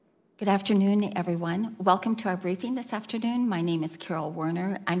Good afternoon, everyone. Welcome to our briefing this afternoon. My name is Carol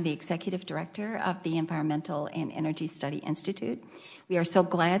Werner. I'm the Executive Director of the Environmental and Energy Study Institute. We are so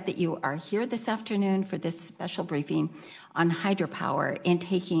glad that you are here this afternoon for this special briefing on hydropower and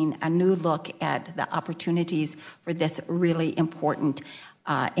taking a new look at the opportunities for this really important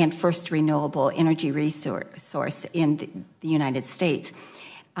and first renewable energy resource in the United States.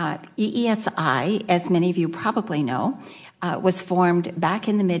 EESI, as many of you probably know, was formed back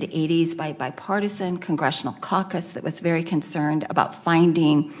in the mid-'80s by a bipartisan congressional caucus that was very concerned about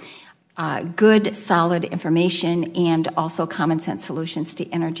finding good, solid information and also common sense solutions to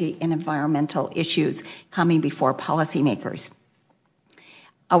energy and environmental issues coming before policymakers.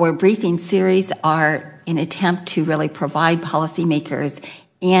 Our briefing series are an attempt to really provide policymakers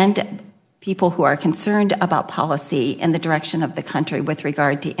and people who are concerned about policy and the direction of the country with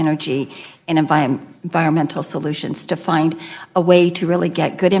regard to energy and environmental solutions to find a way to really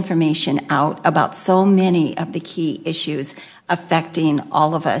get good information out about so many of the key issues affecting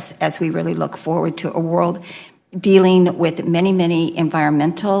all of us as we really look forward to a world dealing with many, many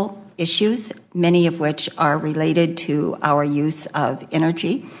environmental issues, many of which are related to our use of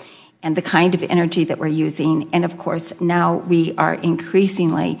energy and the kind of energy that we're using. And of course, now we are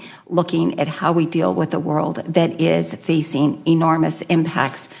increasingly looking at how we deal with a world that is facing enormous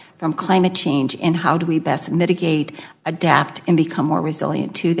impacts from climate change and how do we best mitigate, adapt, and become more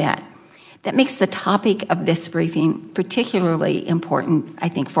resilient to that. That makes the topic of this briefing particularly important, I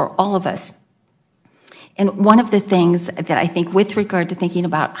think, for all of us. And one of the things that I think with regard to thinking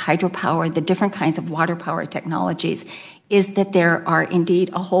about hydropower, the different kinds of water power technologies, is that there are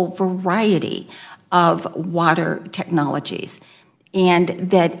indeed a whole variety of water technologies, and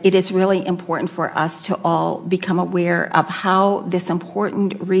that it is really important for us to all become aware of how this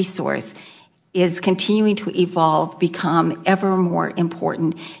important resource is continuing to evolve, become ever more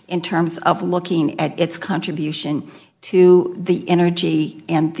important in terms of looking at its contribution to the energy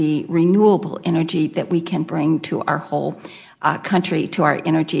and the renewable energy that we can bring to our whole country, to our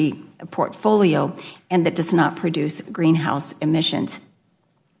energy portfolio, and that does not produce greenhouse emissions.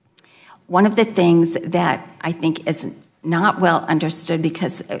 One of the things that I think is not well understood,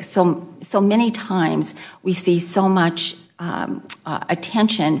 because so many times we see so much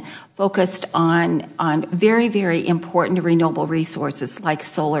attention focused on very, very important renewable resources like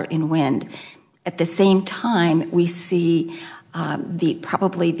solar and wind. At the same time, we see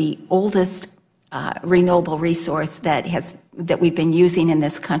probably the oldest renewable resource that we've been using in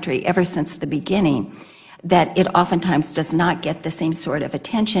this country ever since the beginning, that it oftentimes does not get the same sort of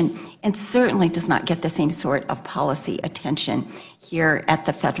attention and certainly does not get the same sort of policy attention here at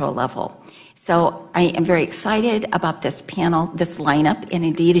the federal level. So I am very excited about this panel, this lineup, and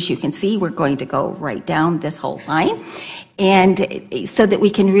indeed, as you can see, we're going to go right down this whole line, and so that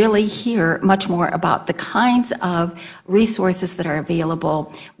we can really hear much more about the kinds of resources that are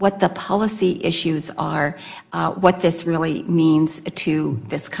available, what the policy issues are, what this really means to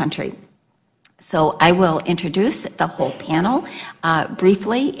this country. So I will introduce the whole panel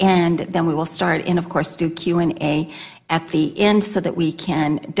briefly, and then we will start and, of course, do Q&A at the end so that we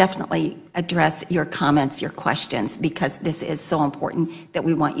can definitely address your comments, your questions, because this is so important that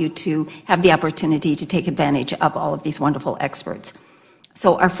we want you to have the opportunity to take advantage of all of these wonderful experts.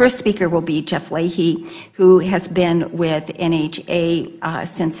 So our first speaker will be Jeff Leahy, who has been with NHA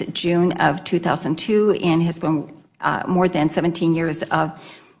since June of 2002 and has been more than 17 years of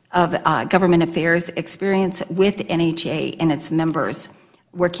government affairs experience with NHA and its members,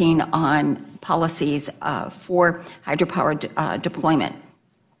 working on policies for hydropower deployment.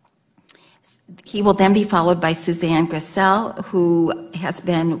 He will then be followed by Suzanne Grissel, who has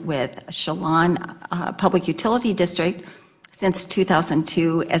been with Chelan Public Utility District since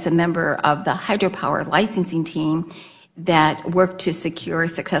 2002 as a member of the hydropower licensing team that worked to secure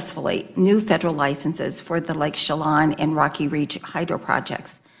successfully new federal licenses for the Lake Chelan and Rocky Reach hydro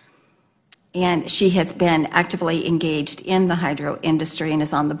projects. And she has been actively engaged in the hydro industry and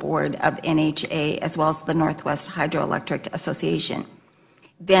is on the board of NHA as well as the Northwest Hydroelectric Association.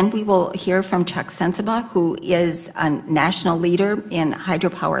 Then we will hear from Chuck Sensiba, who is a national leader in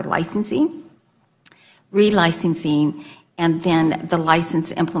hydropower licensing, relicensing, and then the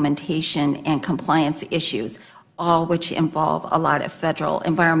license implementation and compliance issues, all which involve a lot of federal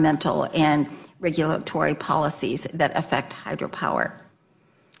environmental and regulatory policies that affect hydropower.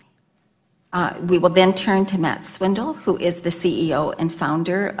 We will then turn to Matt Swindle, who is the CEO and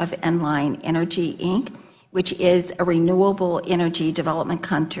founder of Enline Energy, Inc., which is a renewable energy development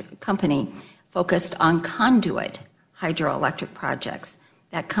company focused on conduit hydroelectric projects.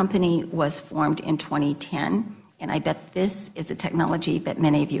 That company was formed in 2010 And I bet this is a technology that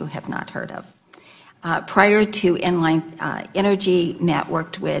many of you have not heard of. Prior to Enline Energy, Matt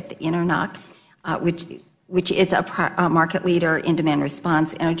worked with Internoc, which is a market leader in demand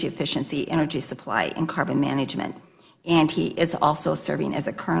response, energy efficiency, energy supply, and carbon management. And he is also serving as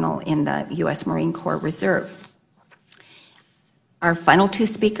a colonel in the U.S. Marine Corps Reserve. Our final two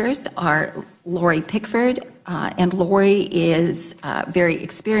speakers are Lori Pickford, and Lori is a very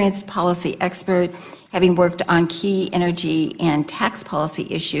experienced policy expert, having worked on key energy and tax policy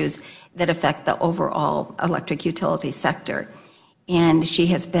issues that affect the overall electric utility sector. And she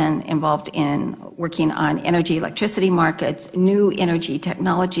has been involved in working on energy, electricity markets, new energy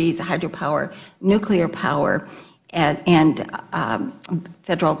technologies, hydropower, nuclear power, and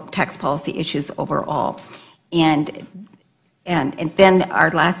federal tax policy issues overall. And then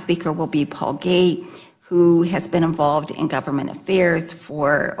our last speaker will be Paul Gay, who has been involved in government affairs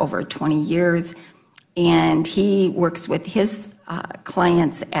for over 20 years. And he works with his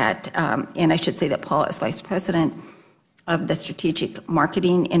clients at, and I should say that Paul is vice president of the Strategic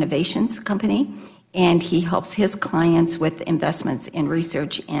Marketing Innovations Company, and he helps his clients with investments in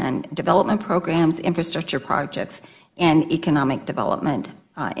research and development programs, infrastructure projects, and economic development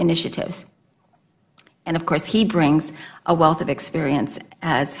initiatives. And of course, he brings a wealth of experience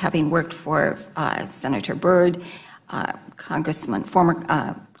as having worked for Senator Byrd,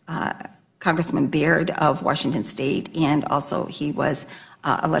 former Congressman Baird of Washington State, and also he was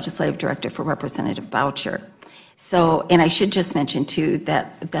a legislative director for Representative Boucher. So, and I should just mention too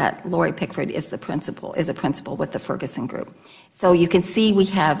that Lori Pickford is a principal with the Ferguson Group. So you can see we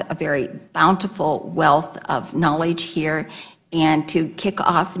have a very bountiful wealth of knowledge here. And to kick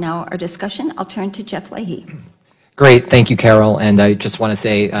off now our discussion, I'll turn to Jeff Leahy. Great, thank you, Carol. And I just want to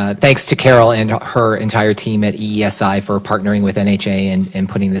say thanks to Carol and her entire team at EESI for partnering with NHA and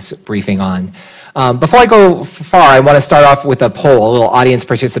putting this briefing on. Before I go far, I want to start off with a poll, a little audience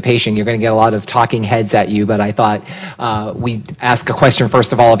participation. You're going to get a lot of talking heads at you, but I thought we'd ask a question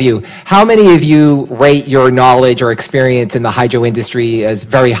first of all of you. How many of you rate your knowledge or experience in the hydro industry as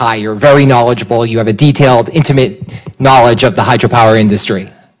very high? You're very knowledgeable. You have a detailed, intimate knowledge of the hydropower industry?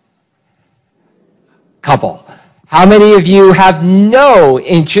 Couple. How many of you have no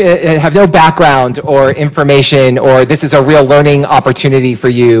background or information, or this is a real learning opportunity for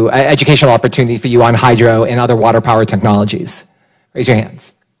you, educational opportunity for you on hydro and other water power technologies? Raise your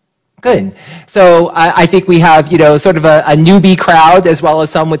hands. Good. So I think we have, sort of a newbie crowd as well as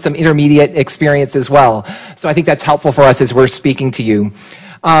some with some intermediate experience as well. So I think that's helpful for us as we're speaking to you.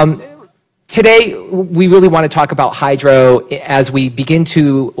 Today, we really want to talk about hydro as we begin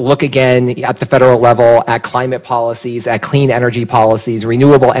to look again at the federal level at climate policies, at clean energy policies,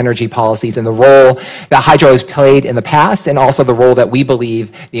 renewable energy policies, and the role that hydro has played in the past, and also the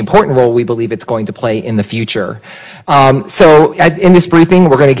important role we believe it's going to play in the future. So in this briefing,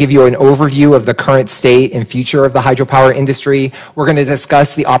 we're going to give you an overview of the current state and future of the hydropower industry. We're going to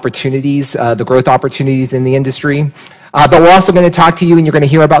discuss the opportunities, the growth opportunities in the industry. But we're also going to talk to you, and you're going to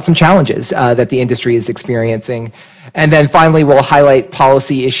hear about some challenges that the industry is experiencing. And then finally, we'll highlight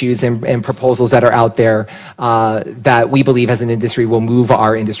policy issues and proposals that are out there that we believe as an industry will move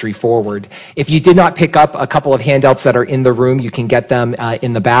our industry forward. If you did not pick up a couple of handouts that are in the room, you can get them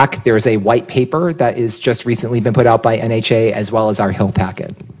in the back. There's a white paper that is just recently been put out by NHA, as well as our Hill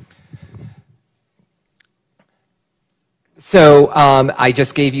packet. So I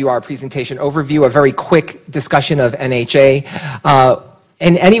just gave you our presentation overview, a very quick discussion of NHA.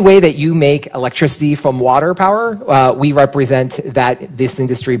 In any way that you make electricity from water power, we represent this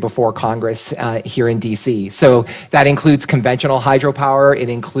industry before Congress here in DC. So that includes conventional hydropower, it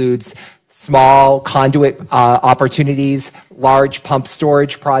includes small conduit opportunities, large pump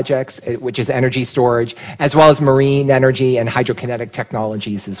storage projects, which is energy storage, as well as marine energy and hydrokinetic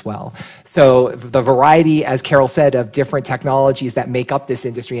technologies as well. So the variety, as Carol said, of different technologies that make up this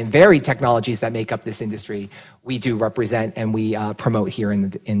industry and varied technologies that make up this industry, we do represent and we promote here in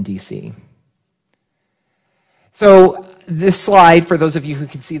DC. So this slide, for those of you who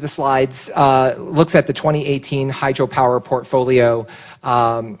can see the slides, looks at the 2018 hydropower portfolio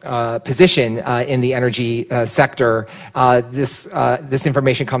position in the energy sector. This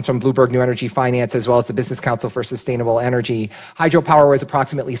information comes from Bloomberg New Energy Finance as well as the Business Council for Sustainable Energy. Hydropower was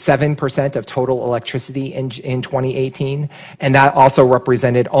approximately 7% of total electricity in 2018, and that also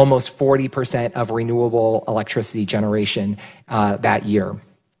represented almost 40% of renewable electricity generation that year.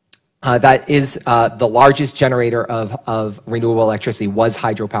 That is the largest generator of renewable electricity was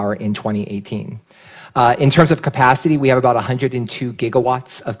hydropower in 2018. In terms of capacity, we have about 102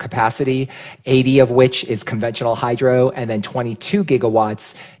 gigawatts of capacity, 80 of which is conventional hydro, and then 22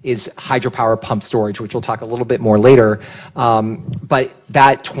 gigawatts is hydropower pump storage, which we'll talk a little bit more later. But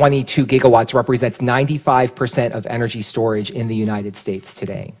that 22 gigawatts represents 95% of energy storage in the United States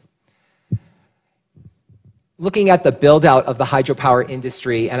today. Looking at the build out of the hydropower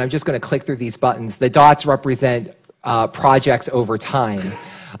industry, and I'm just going to click through these buttons, the dots represent projects over time,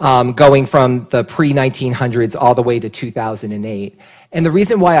 going from the pre-1900s all the way to 2008. And the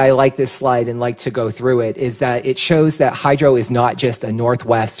reason why I like this slide and like to go through it is that it shows that hydro is not just a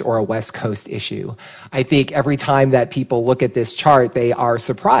Northwest or a West Coast issue. I think every time that people look at this chart, they are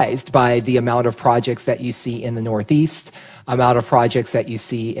surprised by the amount of projects that you see in the Northeast, amount of projects that you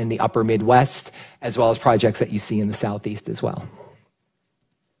see in the upper Midwest, as well as projects that you see in the Southeast as well.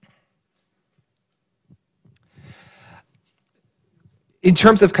 In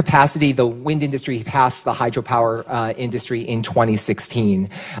terms of capacity, the wind industry passed the hydropower industry in 2016.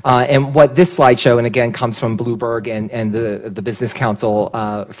 And what this slide shows, and again comes from Bloomberg and the Business Council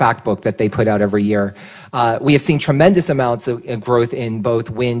fact book that they put out every year, we have seen tremendous amounts of growth in both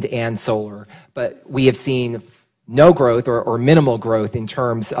wind and solar, but we have seen no growth or minimal growth in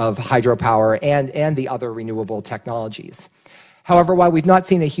terms of hydropower and the other renewable technologies. However, while we've not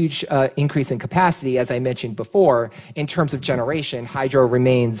seen a huge increase in capacity, as I mentioned before, in terms of generation, hydro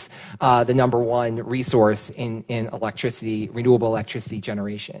remains the #1 resource in electricity, renewable electricity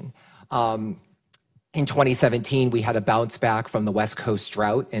generation. In 2017, we had a bounce back from the West Coast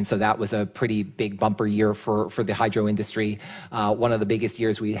drought, and so that was a pretty big bumper year for the hydro industry, one of the biggest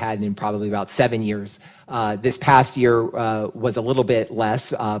years we had in probably about 7 years. This past year was a little bit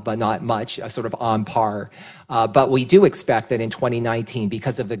less, but not much, sort of on par. But we do expect that in 2019,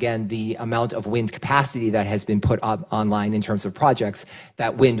 because of, again, the amount of wind capacity that has been put up online in terms of projects,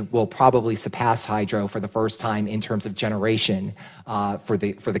 that wind will probably surpass hydro for the first time in terms of generation for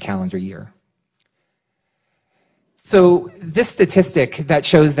the calendar year. So this statistic that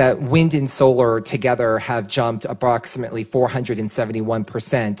shows that wind and solar together have jumped approximately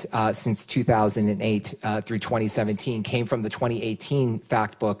 471% since 2008 through 2017 came from the 2018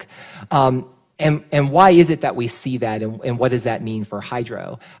 fact book. And why is it that we see that, and what does that mean for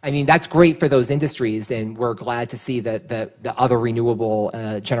hydro? I mean, that's great for those industries, and we're glad to see that the other renewable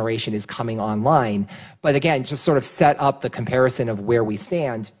generation is coming online. But again, just sort of set up the comparison of where we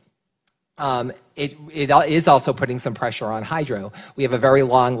stand. It is also putting some pressure on hydro. We have a very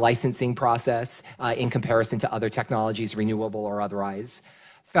long licensing process in comparison to other technologies, renewable or otherwise.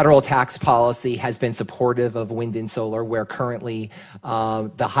 Federal tax policy has been supportive of wind and solar, where currently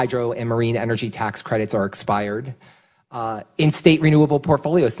the hydro and marine energy tax credits are expired. In state renewable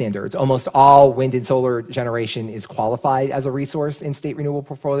portfolio standards, almost all wind and solar generation is qualified as a resource in state renewable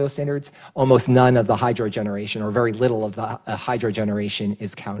portfolio standards. Almost none of the hydro generation, or very little of the hydro generation,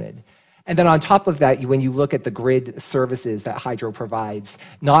 is counted. And then on top of that, when you look at the grid services that hydro provides,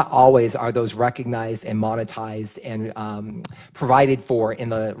 not always are those recognized and monetized and provided for in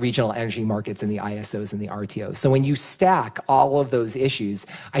the regional energy markets and the ISOs and the RTOs. So when you stack all of those issues,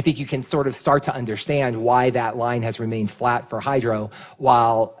 I think you can sort of start to understand why that line has remained flat for hydro,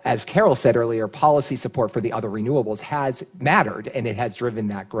 while, as Carol said earlier, policy support for the other renewables has mattered and it has driven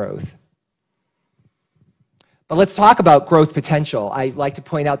that growth. But let's talk about growth potential. I like to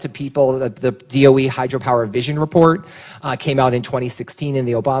point out to people that the DOE Hydropower Vision Report came out in 2016 in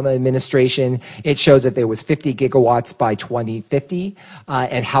the Obama administration. It showed that there was 50 gigawatts by 2050.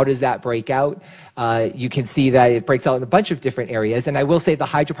 And how does that break out? You can see that it breaks out in a bunch of different areas. And I will say the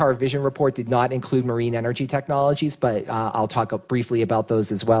Hydropower Vision Report did not include marine energy technologies, but I'll talk briefly about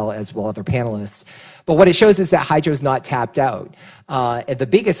those as well other panelists. But what it shows is that hydro is not tapped out. And the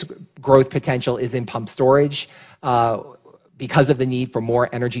biggest growth potential is in pump storage. Because of the need for more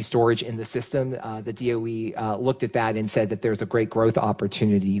energy storage in the system, the DOE looked at that and said that there's a great growth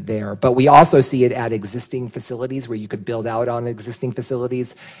opportunity there. But we also see it at existing facilities where you could build out on existing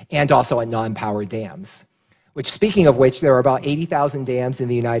facilities, and also at non-powered dams. Which, speaking of which, there are about 80,000 dams in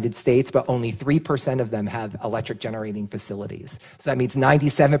the United States, but only 3% of them have electric generating facilities. So that means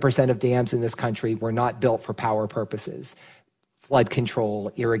 97% of dams in this country were not built for power purposes. Flood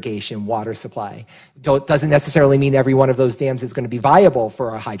control, irrigation, water supply. Doesn't necessarily mean every one of those dams is going to be viable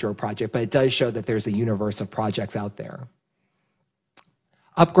for a hydro project, but it does show that there's a universe of projects out there.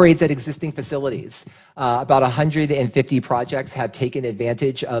 Upgrades at existing facilities. About 150 projects have taken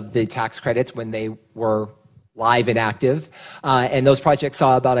advantage of the tax credits when they were live and active, and those projects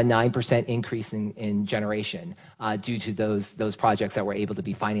saw about a 9% increase in generation due to those projects that were able to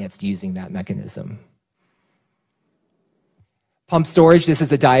be financed using that mechanism. Pump storage, this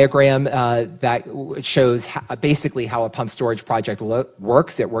is a diagram that shows basically how a pump storage project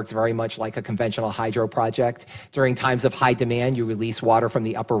works. It works very much like a conventional hydro project. During times of high demand, you release water from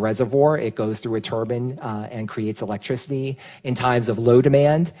the upper reservoir. It goes through a turbine and creates electricity. In times of low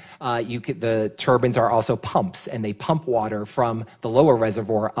demand, the turbines are also pumps, and they pump water from the lower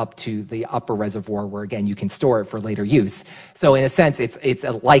reservoir up to the upper reservoir where, again, you can store it for later use. So in a sense, it's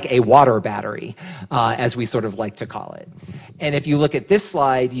like a water battery, as we sort of like to call it. And if you look at this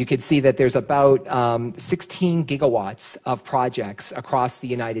slide, you can see that there's about 16 gigawatts of projects across the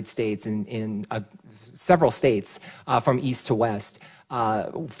United States in several states from east to west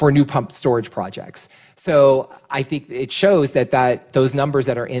for new pump storage projects. So I think it shows that those numbers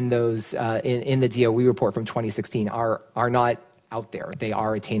that are in those in the DOE report from 2016 are not out there. They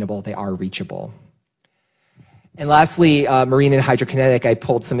are attainable. They are reachable. And lastly, marine and hydrokinetic, I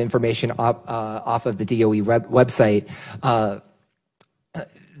pulled some information off of the DOE website.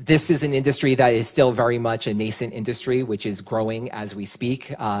 This is an industry that is still very much a nascent industry, which is growing as we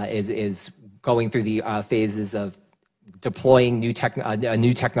speak, is going through the phases of deploying a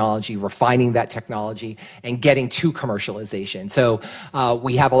new technology, refining that technology, and getting to commercialization. So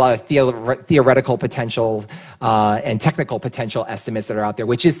we have a lot of theoretical potential and technical potential estimates that are out there,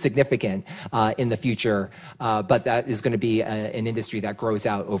 which is significant in the future, but that is going to be an industry that grows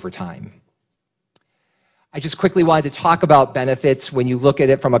out over time. I just quickly wanted to talk about benefits. When you look at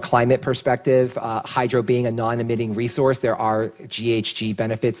it from a climate perspective, hydro being a non-emitting resource, there are GHG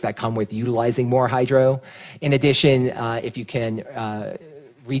benefits that come with utilizing more hydro. In addition, if you can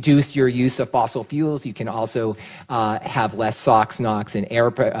reduce your use of fossil fuels, you can also have less SOx, NOx, and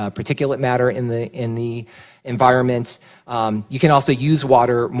air particulate matter in the environment. You can also use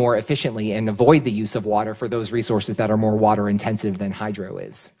water more efficiently and avoid the use of water for those resources that are more water intensive than hydro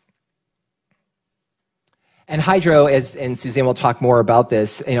is. And hydro, and Suzanne will talk more about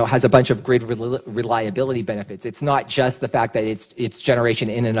this, has a bunch of grid reliability benefits. It's not just the fact that its generation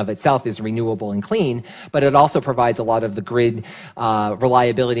in and of itself is renewable and clean, but it also provides a lot of the grid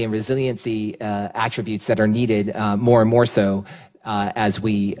reliability and resiliency attributes that are needed more and more so as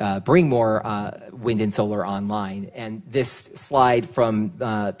we bring more wind and solar online. And this slide from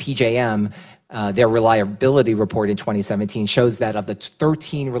PJM, their reliability report in 2017 shows that of the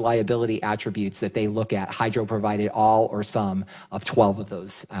 13 reliability attributes that they look at, hydro provided all or some of 12 of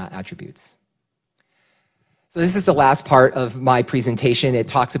those attributes. So this is the last part of my presentation. It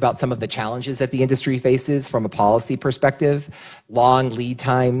talks about some of the challenges that the industry faces from a policy perspective: long lead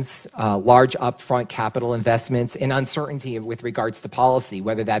times, large upfront capital investments, and uncertainty with regards to policy,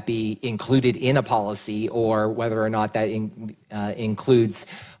 whether that be included in a policy or whether or not that includes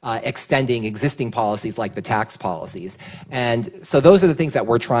extending existing policies like the tax policies. And so those are the things that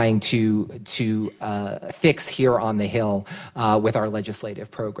we're trying to fix here on the Hill with our legislative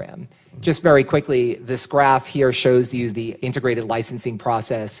program. Just very quickly, this graph here shows you the integrated licensing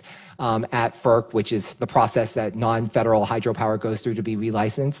process at FERC, which is the process that non-federal hydropower goes through to be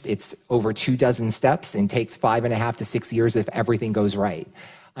relicensed. It's over 24 steps and takes 5.5 to 6 years if everything goes right.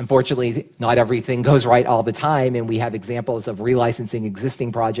 Unfortunately, not everything goes right all the time, and we have examples of relicensing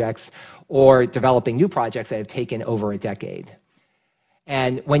existing projects or developing new projects that have taken over a decade.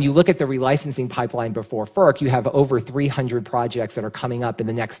 And when you look at the relicensing pipeline before FERC, you have over 300 projects that are coming up in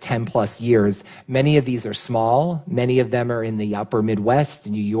the next 10 plus years. Many of these are small. Many of them are in the upper Midwest,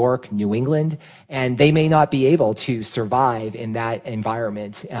 New York, New England, and they may not be able to survive in that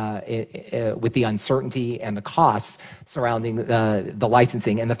environment with the uncertainty and the costs surrounding the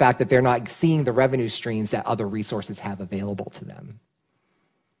licensing and the fact that they're not seeing the revenue streams that other resources have available to them.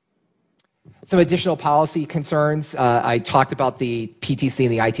 Some additional policy concerns. I talked about the PTC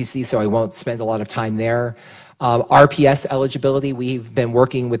and the ITC, so I won't spend a lot of time there. RPS eligibility, we've been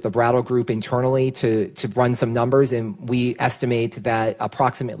working with the Brattle Group internally to run some numbers, and we estimate that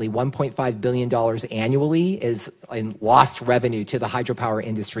approximately $1.5 billion annually is in lost revenue to the hydropower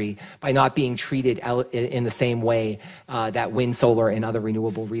industry by not being treated in the same way that wind, solar, and other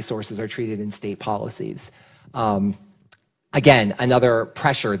renewable resources are treated in state policies. Again, another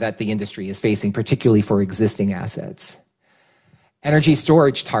pressure that the industry is facing, particularly for existing assets. Energy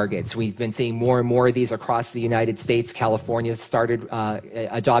storage targets. We've been seeing more and more of these across the United States. California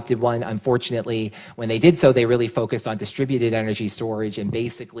adopted one. Unfortunately, when they did so, they really focused on distributed energy storage and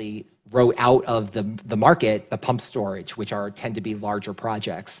basically wrote out of the market the pump storage, which tend to be larger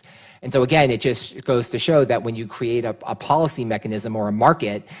projects. And so again, it just goes to show that when you create a policy mechanism or a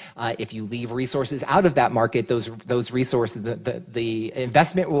market, if you leave resources out of that market, those resources, the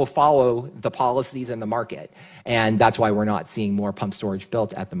investment will follow the policies and the market. And that's why we're not seeing more pump storage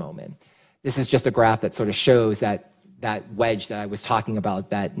built at the moment. This is just a graph that sort of shows that that wedge that I was talking about,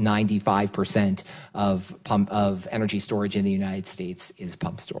 that 95% of energy storage in the United States is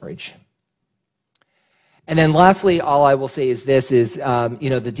pump storage. And then lastly, all I will say is this is,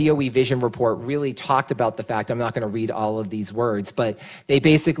 the DOE Vision Report really talked about the fact, I'm not going to read all of these words, but they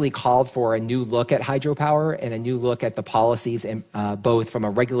basically called for a new look at hydropower and a new look at the policies, both from a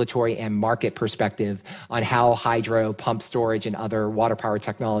regulatory and market perspective, on how hydro, pump storage, and other water power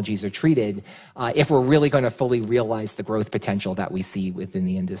technologies are treated if we're really going to fully realize the growth potential that we see within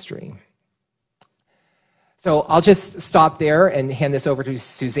the industry. So I'll just stop there and hand this over to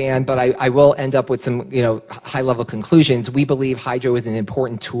Suzanne, but I will end up with some high-level conclusions. We believe hydro is an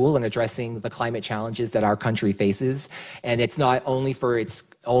important tool in addressing the climate challenges that our country faces, and it's not only for its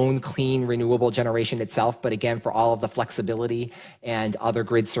own clean, renewable generation itself, but again, for all of the flexibility and other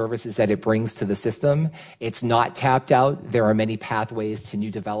grid services that it brings to the system. It's not tapped out. There are many pathways to new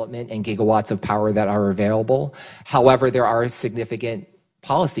development and gigawatts of power that are available. However, there are significant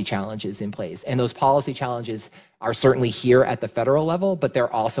policy challenges in place, and those policy challenges are certainly here at the federal level, but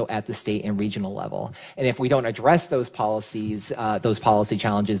they're also at the state and regional level. And if we don't address those policy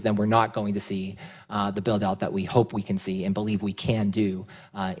challenges, then we're not going to see the build out that we hope we can see and believe we can do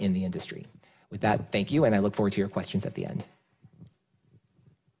in the industry. With that, thank you, and I look forward to your questions at the end.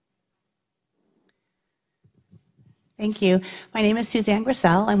 Thank you. My name is Suzanne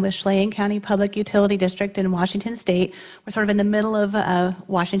Grissel. I'm with Chelan County Public Utility District in Washington State. We're sort of in the middle of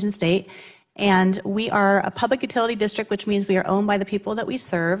Washington State. And we are a public utility district, which means we are owned by the people that we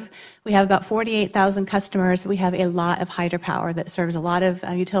serve. We have about 48,000 customers. We have a lot of hydropower that serves a lot of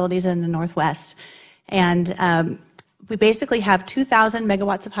utilities in the Northwest. And we basically have 2,000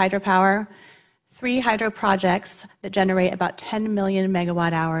 megawatts of hydropower, 3 hydro projects that generate about 10 million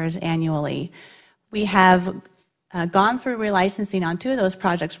megawatt hours annually. We have gone through relicensing on 2 of those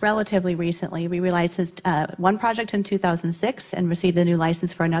projects relatively recently. We relicensed one project in 2006 and received a new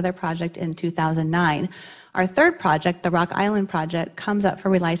license for another project in 2009. Our third project, the Rock Island project, comes up for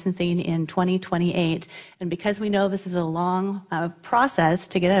relicensing in 2028. And because we know this is a long process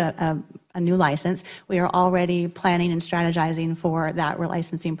to get a new license, we are already planning and strategizing for that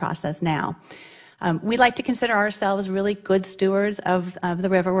relicensing process now. We like to consider ourselves really good stewards of the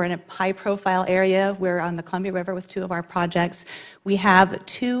river. We're in a high-profile area. We're on the Columbia River with 2 of our projects. We have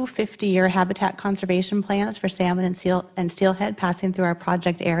 2 50-year habitat conservation plans for salmon and steelhead passing through our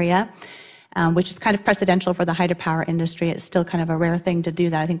project area, which is kind of precedential for the hydropower industry. It's still kind of a rare thing to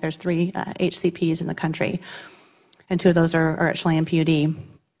do that. I think there's 3 HCPs in the country, and 2 of those are at Chelan PUD.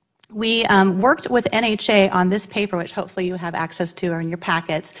 We worked with NHA on this paper, which hopefully you have access to or in your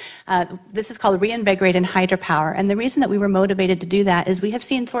packets. This is called Reinvigorating Hydropower. And the reason that we were motivated to do that is we have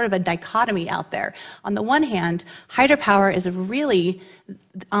seen sort of a dichotomy out there. On the one hand, hydropower is really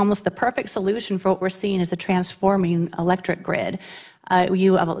almost the perfect solution for what we're seeing as a transforming electric grid.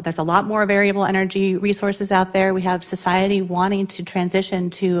 There's a lot more variable energy resources out there. We have society wanting to transition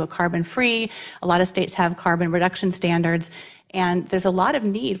to a carbon-free. A lot of states have carbon reduction standards. And there's a lot of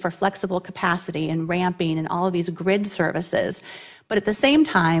need for flexible capacity and ramping and all of these grid services. But at the same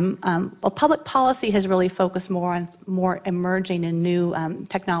time, public policy has really focused more on more emerging and new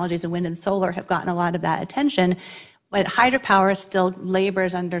technologies, and wind and solar have gotten a lot of that attention. But hydropower still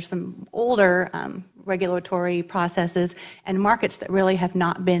labors under some older regulatory processes and markets that really have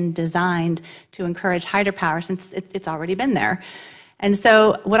not been designed to encourage hydropower since it's already been there. And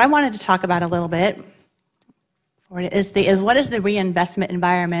so what I wanted to talk about a little bit is what is the reinvestment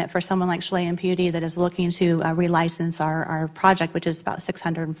environment for someone like Chelan PUD that is looking to relicense our project, which is about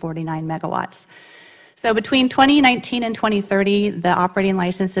 649 megawatts. So between 2019 and 2030, the operating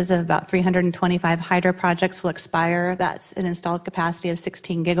licenses of about 325 hydro projects will expire. That's an installed capacity of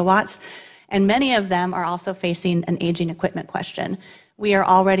 16 gigawatts. And many of them are also facing an aging equipment question. We are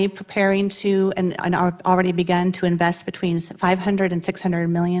already preparing to and are already begun to invest between $500 and $600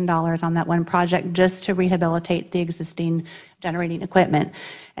 million on that one project just to rehabilitate the existing generating equipment.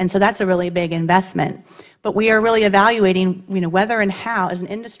 And so that's a really big investment. But we are really evaluating, whether and how, as an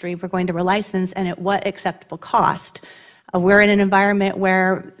industry, we're going to relicense and at what acceptable cost. We're in an environment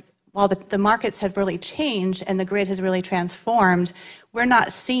where, while the markets have really changed and the grid has really transformed, we're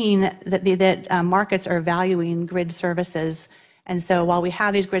not seeing that markets are valuing grid services. And so while we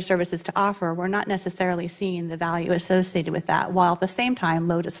have these grid services to offer, we're not necessarily seeing the value associated with that, while at the same time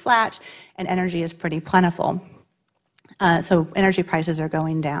load is flat and energy is pretty plentiful. So energy prices are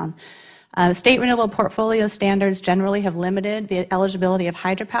going down. State renewable portfolio standards generally have limited the eligibility of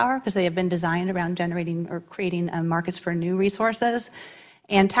hydropower because they have been designed around generating or creating markets for new resources.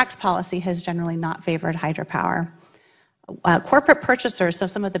 And tax policy has generally not favored hydropower. corporate purchasers, so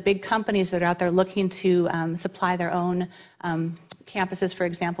some of the big companies that are out there looking to supply their own campuses, for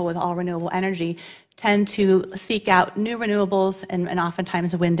example, with all renewable energy, tend to seek out new renewables and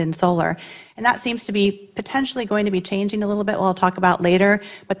oftentimes wind and solar. And that seems to be potentially going to be changing a little bit, we'll talk about later,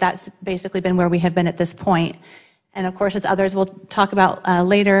 but that's basically been where we have been at this point. And of course, as others will talk about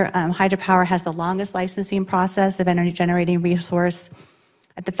later, hydropower has the longest licensing process of energy generating resource.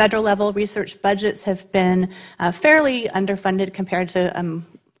 At the federal level, research budgets have been fairly underfunded compared to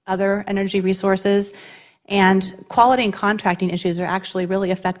other energy resources. And quality and contracting issues are actually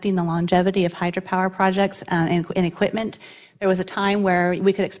really affecting the longevity of hydropower projects and equipment. There was a time where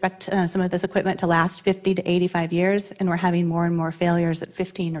we could expect some of this equipment to last 50 to 85 years, and we're having more and more failures at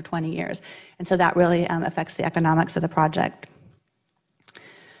 15 or 20 years. And so that really affects the economics of the project.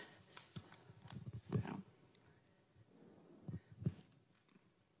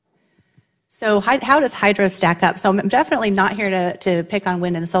 So how does hydro stack up? So I'm definitely not here to pick on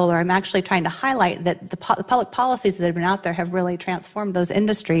wind and solar. I'm actually trying to highlight that the public policies that have been out there have really transformed those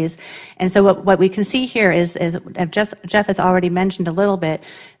industries. And so what we can see here is Jeff has already mentioned a little bit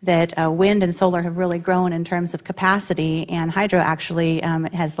that wind and solar have really grown in terms of capacity, and hydro actually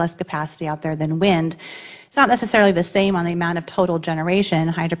has less capacity out there than wind. It's not necessarily the same on the amount of total generation.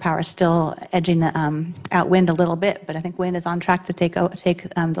 Hydropower is still edging out wind a little bit, but I think wind is on track to take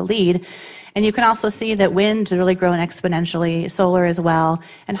the lead. And you can also see that wind is really growing exponentially, solar as well,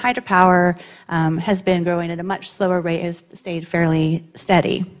 and hydropower has been growing at a much slower rate, has stayed fairly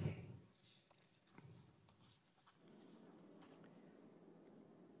steady.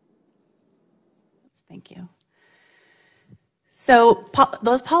 Thank you. So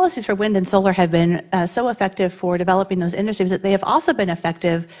those policies for wind and solar have been so effective for developing those industries that they have also been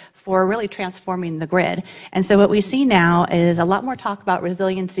effective for really transforming the grid. And so what we see now is a lot more talk about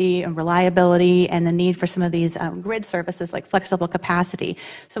resiliency and reliability and the need for some of these grid services like flexible capacity.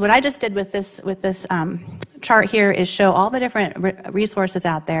 So what I just did with this chart here is show all the different resources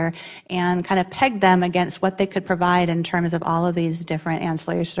out there and kind of peg them against what they could provide in terms of all of these different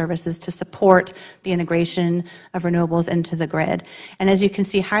ancillary services to support the integration of renewables into the grid. And as you can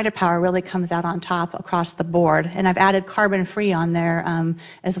see, hydropower really comes out on top across the board. And I've added carbon-free on there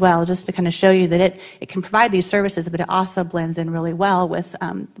as well, just to kind of show you that it can provide these services, but it also blends in really well with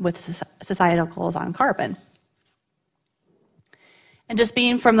societal goals on carbon. And just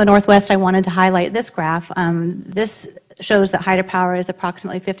being from the Northwest, I wanted to highlight this graph. This shows that hydropower is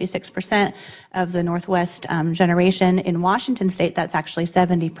approximately 56% of the Northwest generation. In Washington State, that's actually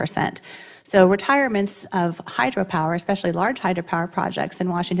 70%. So retirements of hydropower, especially large hydropower projects in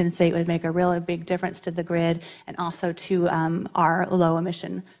Washington State, would make a really big difference to the grid and also to our low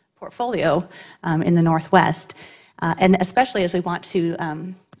emission portfolio in the Northwest. And especially as we want to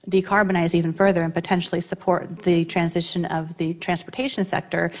decarbonize even further and potentially support the transition of the transportation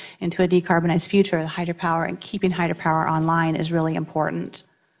sector into a decarbonized future, the hydropower and keeping hydropower online is really important.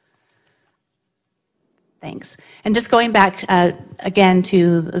 Thanks. And just going back again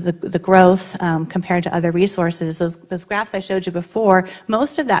to the growth compared to other resources, those graphs I showed you before,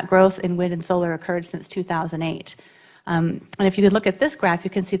 most of that growth in wind and solar occurred since 2008. And if you look at this graph,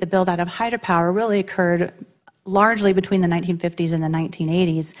 you can see the build out of hydropower really occurred largely between the 1950s and the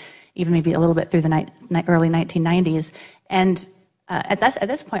 1980s, even maybe a little bit through the early 1990s. And at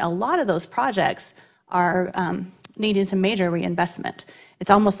this point, a lot of those projects are needing some major reinvestment.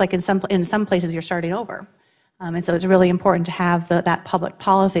 It's almost like in some places you're starting over. And so it's really important to have that public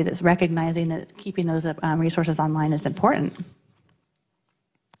policy that's recognizing that keeping those resources online is important.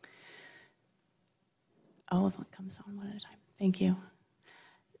 Oh, it comes on one at a time. Thank you.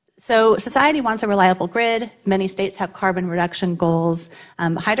 So society wants a reliable grid. Many states have carbon reduction goals.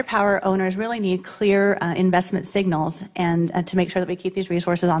 Hydropower owners really need clear investment signals and to make sure that we keep these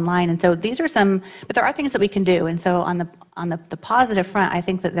resources online. And so these are but there are things that we can do. And so on the positive front, I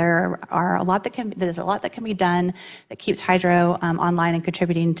think that there's a lot that can be done that keeps hydro online and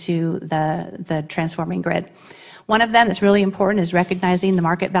contributing to the transforming grid. One of them that's really important is recognizing the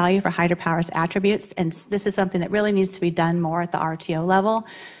market value for hydropower's attributes, and this is something that really needs to be done more at the RTO level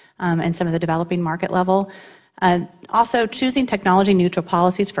and some of the developing market level. Also, choosing technology-neutral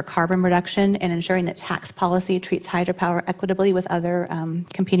policies for carbon reduction and ensuring that tax policy treats hydropower equitably with other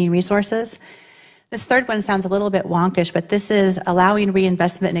competing resources. This third one sounds a little bit wonkish, but this is allowing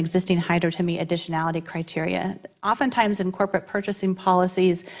reinvestment in existing hydro to meet additionality criteria. Oftentimes in corporate purchasing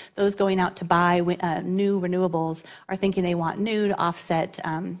policies, those going out to buy new renewables are thinking they want new to offset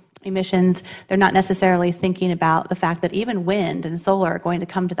emissions. They're not necessarily thinking about the fact that even wind and solar are going to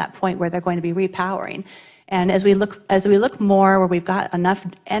come to that point where they're going to be repowering. And as we look more where we've got enough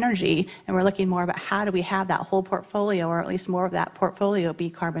energy and we're looking more about how do we have that whole portfolio, or at least more of that portfolio, be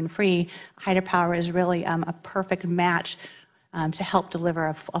carbon free, hydropower is really a perfect match to help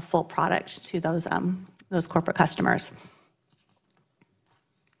deliver a full product to those corporate customers.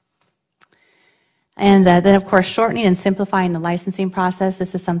 And then, of course, shortening and simplifying the licensing process.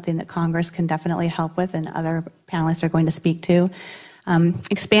 This is something that Congress can definitely help with, and other panelists are going to speak to.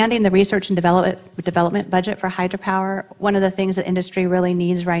 Expanding the research and development budget for hydropower. One of the things that industry really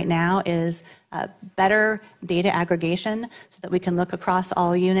needs right now is better data aggregation so that we can look across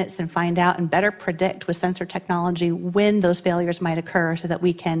all units and find out and better predict with sensor technology when those failures might occur, so that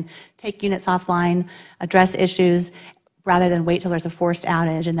we can take units offline, address issues, rather than wait till there's a forced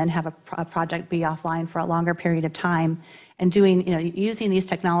outage and then have a project be offline for a longer period of time. And using these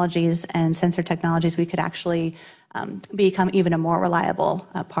technologies and sensor technologies, we could actually become even a more reliable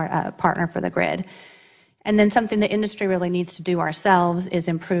partner for the grid. And then something the industry really needs to do ourselves is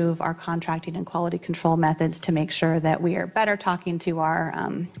improve our contracting and quality control methods to make sure that we are better talking to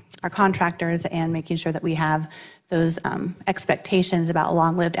our contractors and making sure that we have those expectations about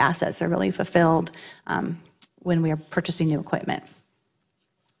long-lived assets are really fulfilled when we are purchasing new equipment.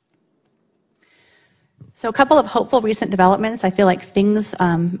 So a couple of hopeful recent developments. I feel like things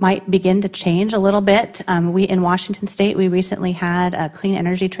might begin to change a little bit. We in Washington State, we recently had a clean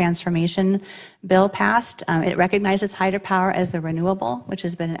energy transformation bill passed. It recognizes hydropower as a renewable, which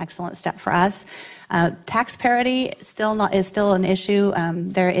has been an excellent step for us. Tax parity is still an issue.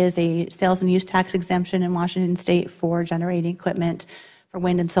 There is a sales and use tax exemption in Washington State for generating equipment for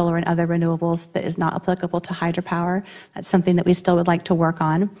wind and solar and other renewables that is not applicable to hydropower. That's something that we still would like to work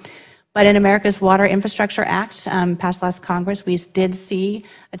on. But in America's Water Infrastructure Act, passed last Congress, we did see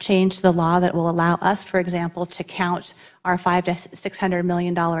a change to the law that will allow us, for example, to count our $500 to $600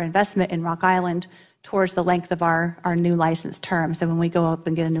 million investment in Rock Island towards the length of our new license term. So when we go up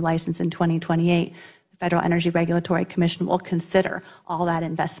and get a new license in 2028, the Federal Energy Regulatory Commission will consider all that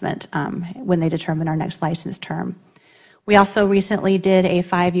investment when they determine our next license term. We also recently did a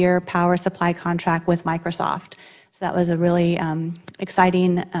 5-year power supply contract with Microsoft. So that was a really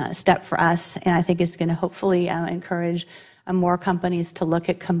exciting step for us, and I think it's going to hopefully encourage more companies to look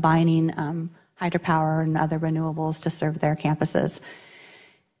at combining hydropower and other renewables to serve their campuses.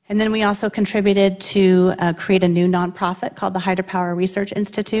 And then we also contributed to create a new nonprofit called the Hydropower Research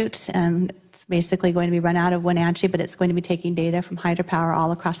Institute. It's basically going to be run out of Wenatchee, but it's going to be taking data from hydropower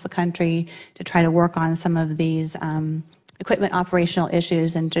all across the country to try to work on some of these equipment operational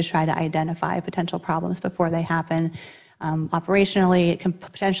issues and to try to identify potential problems before they happen. Operationally, it can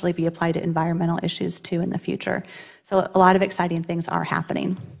potentially be applied to environmental issues too in the future. So a lot of exciting things are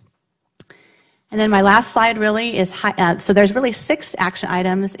happening. And then my last slide really is, so there's really 6 action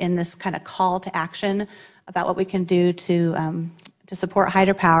items in this kind of call to action about what we can do to support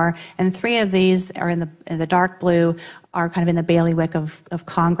hydropower, and 3 of these are in the dark blue, are kind of in the bailiwick of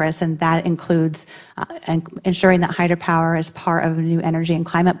Congress, and that includes ensuring that hydropower is part of new energy and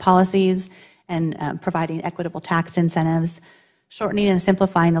climate policies, and providing equitable tax incentives, shortening and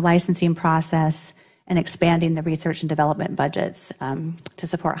simplifying the licensing process, and expanding the research and development budgets to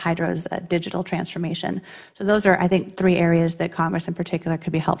support hydro's digital transformation. So those are, I think, 3 areas that Congress in particular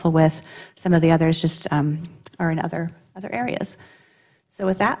could be helpful with. Some of the others just are in other areas. So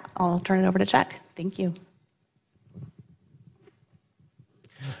with that, I'll turn it over to Chuck. Thank you.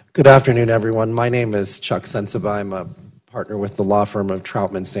 Good afternoon, everyone. My name is Chuck Sensiba. I'm a partner with the law firm of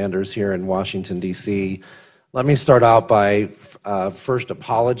Troutman Sanders here in Washington, D.C. Let me start out by first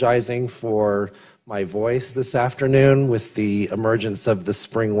apologizing for my voice this afternoon. With the emergence of the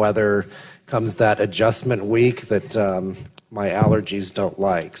spring weather comes that adjustment week that my allergies don't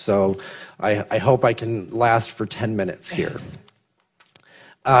like. So I hope I can last for 10 minutes here.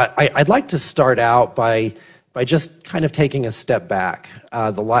 I'd like to start out by just kind of taking a step back.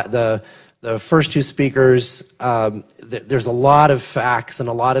 The first 2 speakers, there's a lot of facts and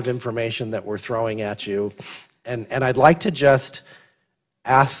a lot of information that we're throwing at you. And I'd like to just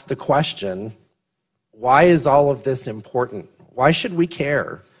ask the question, why is all of this important? Why should we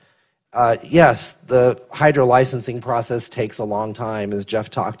care? Yes, the hydro licensing process takes a long time, as Jeff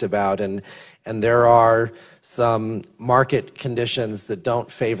talked about, and there are some market conditions that don't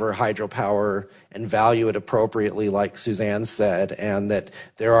favor hydropower and value it appropriately, like Suzanne said, and that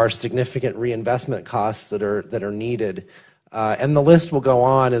there are significant reinvestment costs that are needed. And the list will go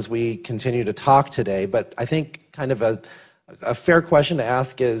on as we continue to talk today, but I think kind of a fair question to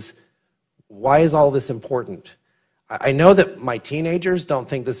ask is, why is all this important? I know that my teenagers don't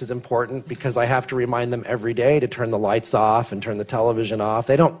think this is important because I have to remind them every day to turn the lights off and turn the television off.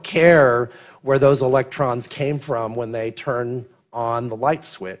 They don't care where those electrons came from when they turn on the light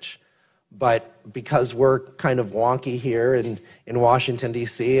switch. But because we're kind of wonky here in Washington,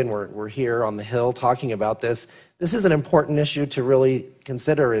 D.C., and we're here on the Hill talking about this, this is an important issue to really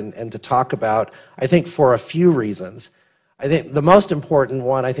consider and to talk about, I think, for a few reasons. I think the most important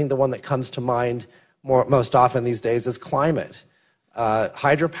one, I think the one that comes to mind most often these days, is climate.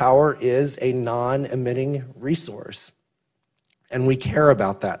 Hydropower is a non-emitting resource, and we care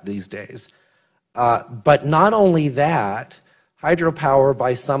about that these days. But not only that, hydropower,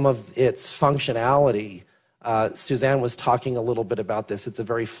 by some of its functionality, Suzanne was talking a little bit about this, it's a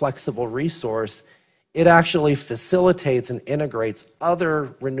very flexible resource. It actually facilitates and integrates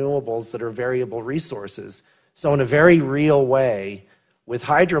other renewables that are variable resources. So in a very real way, with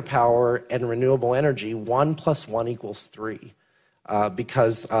hydropower and renewable energy, 1 + 1 = 3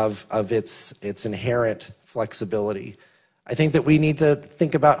 because of its inherent flexibility. I think that we need to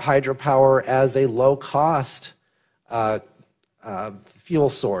think about hydropower as a low-cost fuel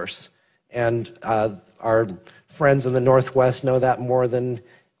source. And our friends in the Northwest know that more than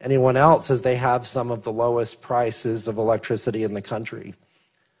anyone else, as they have some of the lowest prices of electricity in the country.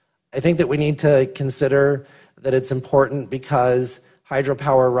 I think that we need to consider that it's important because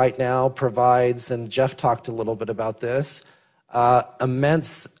hydropower right now provides, and Jeff talked a little bit about this,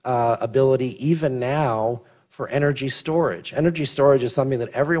 immense ability even now for energy storage. Energy storage is something that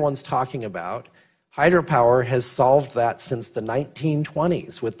everyone's talking about. Hydropower has solved that since the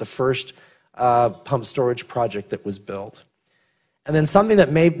 1920s with the first pump storage project that was built. And then something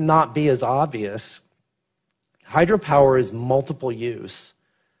that may not be as obvious, hydropower is multiple use.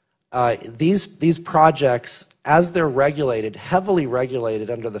 These projects, as they're regulated, heavily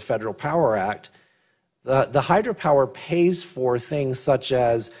regulated under the Federal Power Act, the hydropower pays for things such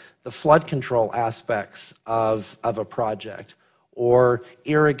as the flood control aspects of a project, or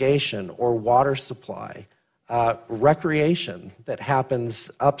irrigation, or water supply, recreation that happens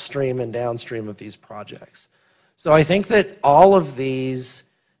upstream and downstream of these projects. So I think that all of these,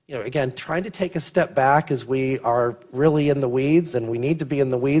 again, trying to take a step back as we are really in the weeds, and we need to be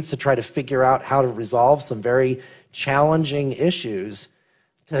in the weeds to try to figure out how to resolve some very challenging issues,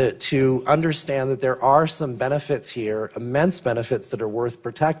 to understand that there are some benefits here, immense benefits that are worth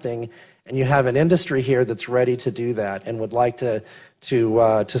protecting, and you have an industry here that's ready to do that and would like to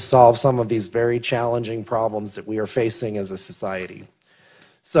solve some of these very challenging problems that we are facing as a society.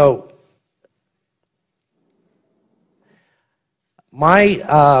 So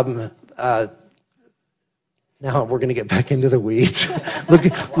now we're going to get back into the weeds.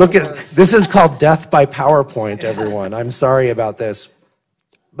 look at this is called death by PowerPoint, everyone. I'm sorry about this.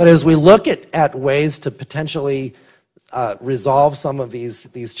 But as we look at ways to potentially resolve some of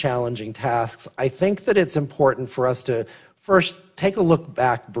these challenging tasks, I think that it's important for us to first take a look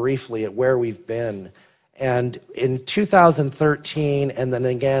back briefly at where we've been. And in 2013, and then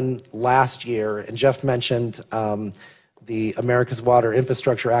again last year, and Jeff mentioned the America's Water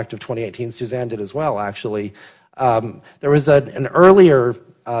Infrastructure Act of 2018, Suzanne did as well, actually. There was an earlier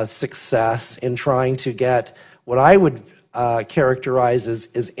success in trying to get what I would characterize as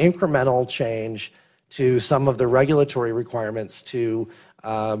incremental change to some of the regulatory requirements to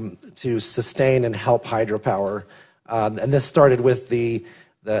sustain and help hydropower. And this started with the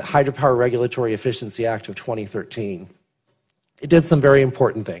Hydropower Regulatory Efficiency Act of 2013. It did some very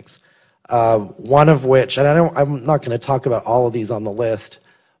important things. One of which, and I'm not going to talk about all of these on the list,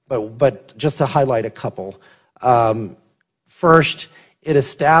 but just to highlight a couple. First, it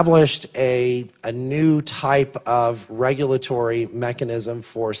established a new type of regulatory mechanism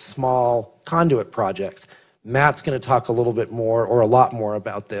for small conduit projects. Matt's going to talk a little bit more, or a lot more,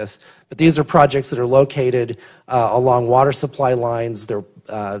 about this. But these are projects that are located along water supply lines.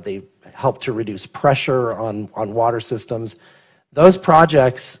 They help to reduce pressure on water systems. Those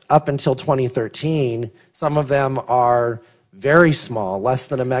projects, up until 2013, some of them are very small, less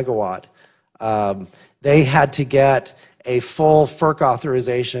than a megawatt. They had to get a full FERC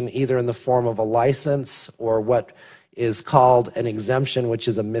authorization, either in the form of a license or what is called an exemption, which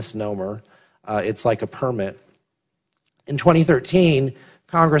is a misnomer. It's like a permit. In 2013,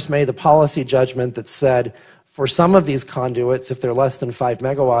 Congress made the policy judgment that said, for some of these conduits, if they're less than 5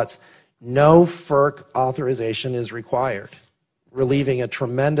 megawatts, no FERC authorization is required, relieving a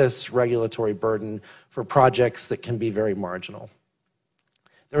tremendous regulatory burden for projects that can be very marginal.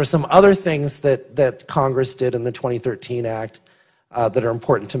 There are some other things that Congress did in the 2013 Act that are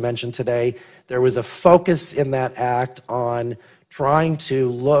important to mention today. There was a focus in that act on trying to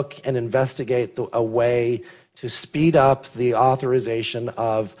look and investigate a way to speed up the authorization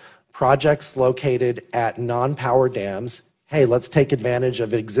of projects located at non-power dams. Hey, let's take advantage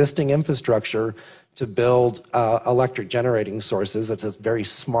of existing infrastructure to build electric generating sources. That's a very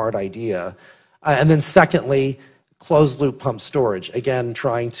smart idea. And then secondly, closed loop pump storage. Again,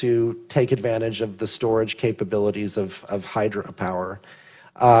 trying to take advantage of the storage capabilities of hydropower.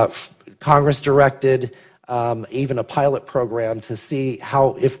 Congress directed even a pilot program to see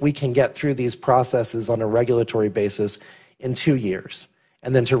how, if we can get through these processes on a regulatory basis in 2 years,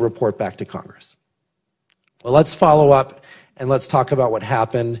 and then to report back to Congress. Well, let's follow up and let's talk about what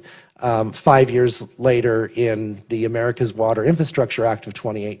happened 5 years later in the America's Water Infrastructure Act of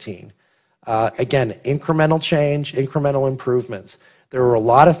 2018. Again, incremental change, incremental improvements. There were a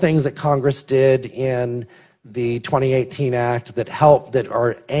lot of things that Congress did in the 2018 Act that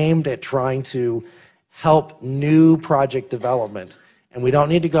are aimed at trying to help new project development. And we don't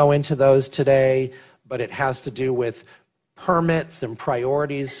need to go into those today, but it has to do with permits and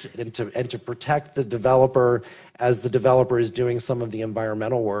priorities and to protect the developer as the developer is doing some of the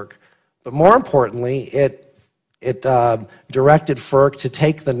environmental work. But more importantly, it directed FERC to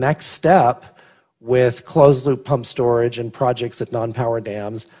take the next step with closed-loop pump storage and projects at non-power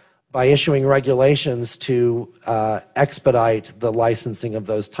dams by issuing regulations to expedite the licensing of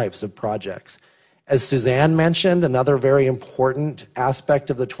those types of projects. As Suzanne mentioned, another very important aspect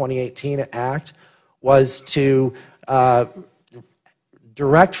of the 2018 Act was to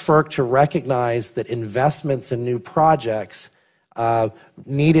direct FERC to recognize that investments in new projects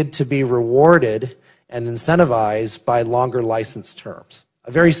needed to be rewarded and incentivized by longer license terms.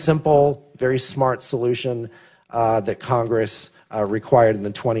 A very simple, very smart solution that Congress required in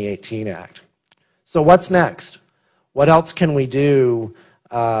the 2018 Act. So what's next? What else can we do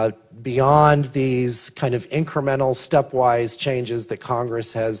beyond these kind of incremental, stepwise changes that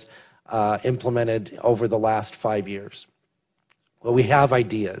Congress has implemented over the last 5 years? Well, we have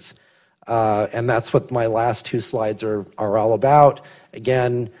ideas, and that's what my last 2 slides are all about.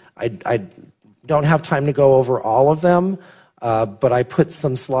 Again, I don't have time to go over all of them, but I put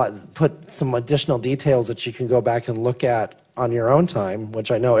some additional details that you can go back and look at on your own time,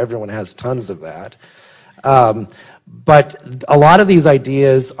 which I know everyone has tons of that. But a lot of these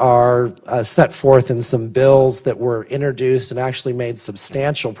ideas are set forth in some bills that were introduced and actually made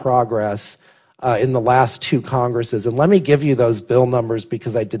substantial progress in the last 2 Congresses. And let me give you those bill numbers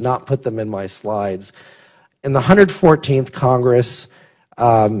because I did not put them in my slides. In the 114th Congress,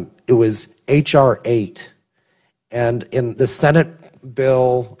 it was H.R. 8. And in the Senate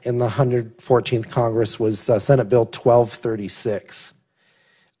bill in the 114th Congress was Senate Bill 1236.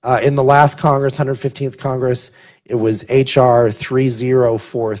 In the last Congress, 115th Congress, it was H.R.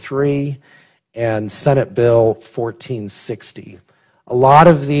 3043 and Senate Bill 1460. A lot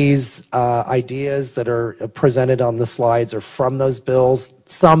of these ideas that are presented on the slides are from those bills,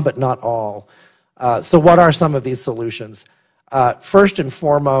 some but not all. So what are some of these solutions? First and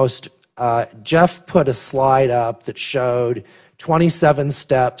foremost, Jeff put a slide up that showed 27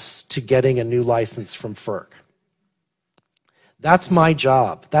 steps to getting a new license from FERC. That's my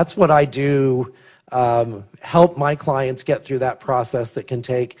job. That's what I do, help my clients get through that process that can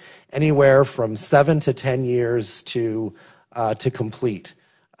take anywhere from 7 to 10 years to complete.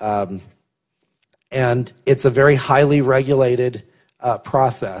 And it's a very highly regulated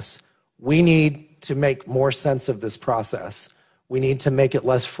process. We need to make more sense of this process. We need to make it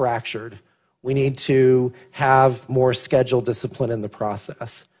less fractured. We need to have more schedule discipline in the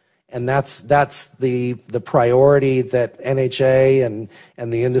process. And that's the priority that NHA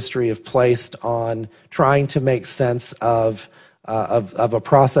and the industry have placed on trying to make sense of a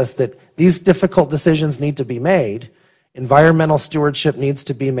process that these difficult decisions need to be made. Environmental stewardship needs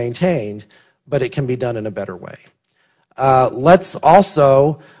to be maintained, but it can be done in a better way. Let's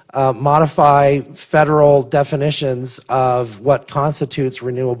also modify federal definitions of what constitutes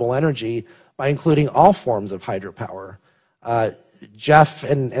renewable energy by including all forms of hydropower. Jeff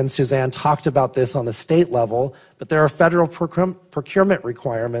and Suzanne talked about this on the state level, but there are federal procurement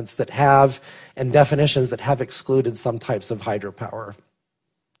requirements that have, and definitions that have excluded some types of hydropower.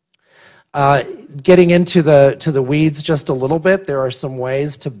 Getting into the weeds just a little bit, there are some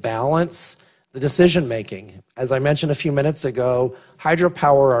ways to balance the decision making. As I mentioned a few minutes ago,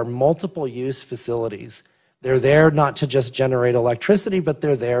 hydropower are multiple use facilities. They're there not to just generate electricity, but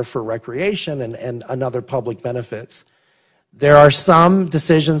they're there for recreation and other public benefits. There are some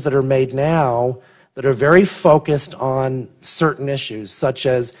decisions that are made now that are very focused on certain issues, such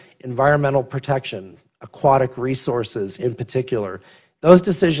as environmental protection, aquatic resources in particular. Those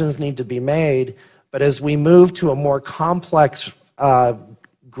decisions need to be made, but as we move to a more complex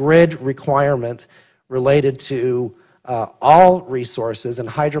grid requirement, related to all resources, and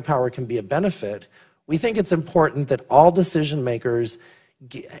hydropower can be a benefit, we think it's important that all decision makers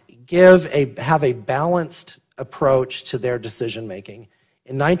have a balanced approach to their decision making.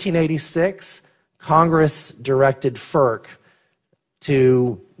 In 1986, Congress directed FERC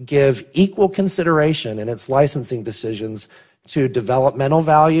to give equal consideration in its licensing decisions to developmental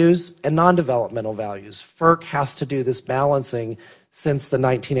values and non-developmental values. FERC has to do this balancing since the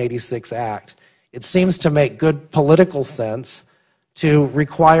 1986 Act. It seems to make good political sense to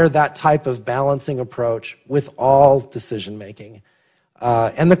require that type of balancing approach with all decision making.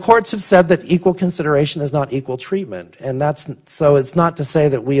 And the courts have said that equal consideration is not equal treatment. And so it's not to say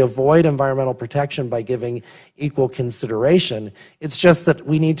that we avoid environmental protection by giving equal consideration. It's just that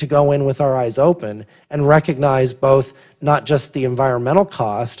we need to go in with our eyes open and recognize both not just the environmental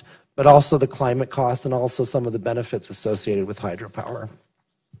cost, but also the climate cost and also some of the benefits associated with hydropower.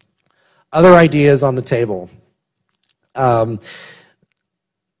 Other ideas on the table.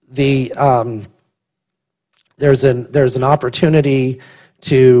 There's an opportunity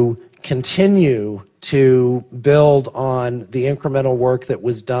to continue to build on the incremental work that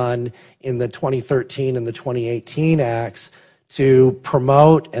was done in the 2013 and the 2018 Acts to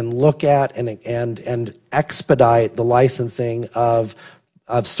promote and look at and expedite the licensing of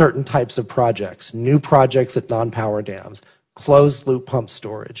certain types of projects, new projects at non-power dams, closed loop pump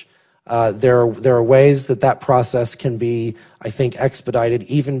storage. There are ways that process can be, I think, expedited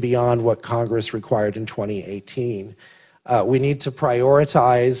even beyond what Congress required in 2018. We need to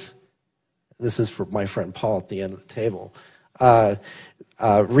prioritize, this is for my friend Paul at the end of the table,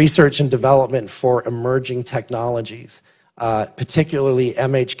 research and development for emerging technologies, particularly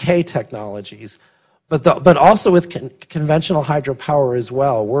MHK technologies, but also with conventional hydropower as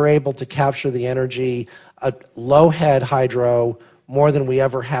well. We're able to capture the energy at low head hydro more than we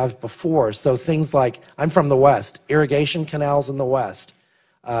ever have before. So things like, I'm from the West, irrigation canals in the West,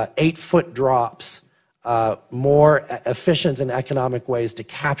 8-foot drops, more efficient and economic ways to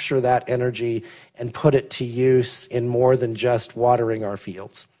capture that energy and put it to use in more than just watering our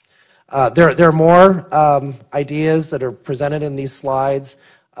fields. There are more ideas that are presented in these slides.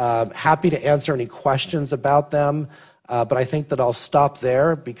 Happy to answer any questions about them, but I think that I'll stop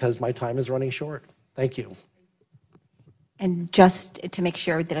there because my time is running short. Thank you. And just to make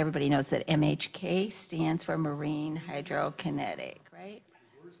sure that everybody knows that MHK stands for Marine Hydrokinetic, right?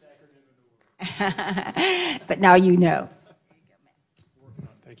 But now you know.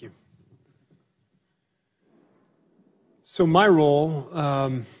 Thank you. So my role,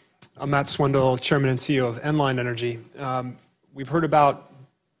 I'm Matt Swindle, Chairman and CEO of Enline Energy. We've heard about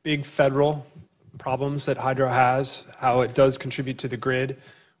big federal problems that hydro has, how it does contribute to the grid.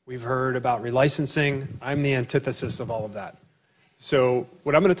 We've heard about relicensing. I'm the antithesis of all of that. So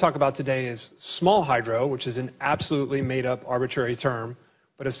what I'm going to talk about today is small hydro, which is an absolutely made-up arbitrary term,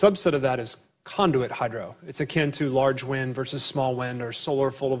 but a subset of that is conduit hydro. It's akin to large wind versus small wind or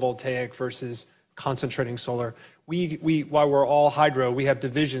solar photovoltaic versus concentrating solar. While we're all hydro, we have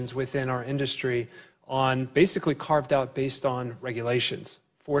divisions within our industry on basically carved out based on regulations,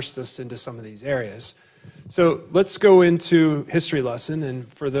 forced us into some of these areas. So let's go into history lesson,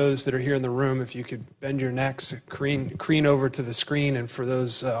 and for those that are here in the room, if you could bend your necks, crane over to the screen, and for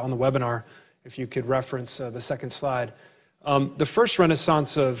those on the webinar, if you could reference the second slide. The first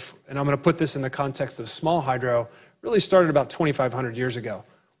renaissance of, and I'm going to put this in the context of small hydro, really started about 2,500 years ago.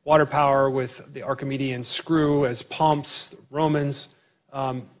 Water power with the Archimedean screw as pumps, Romans.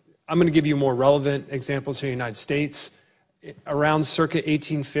 I'm going to give you more relevant examples here in the United States. Around circa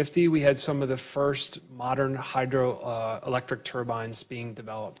 1850, we had some of the first modern hydroelectric turbines being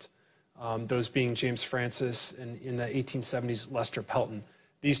developed, those being James Francis and in the 1870s, Lester Pelton.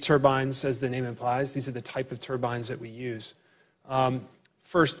 These turbines, as the name implies, these are the type of turbines that we use.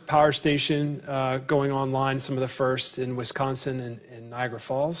 First power station going online, some of the first in Wisconsin and Niagara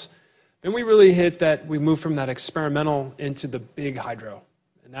Falls. Then we really hit that, we moved from that experimental into the big hydro.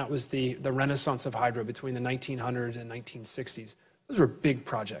 And that was the renaissance of hydro between the 1900s and 1960s. Those were big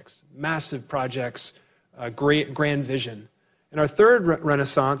projects, massive projects, grand vision. In our third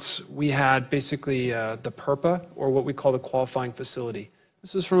renaissance, we had basically the PURPA, or what we call the qualifying facility.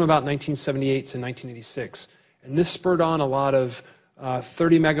 This was from about 1978 to 1986. And this spurred on a lot of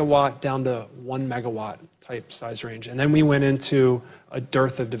 30 megawatt down to 1 megawatt type size range. And then we went into a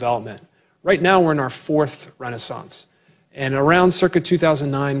dearth of development. Right now, we're in our fourth renaissance. And around circa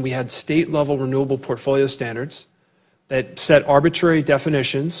 2009, we had state-level renewable portfolio standards that set arbitrary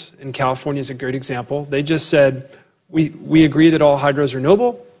definitions, and California is a great example. They just said, we agree that all hydro is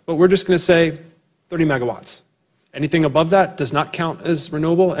renewable, but we're just going to say 30 megawatts. Anything above that does not count as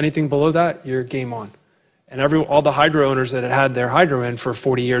renewable. Anything below that, you're game on. And all the hydro owners that had had their hydro in for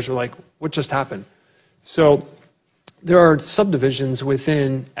 40 years were like, what just happened? So there are subdivisions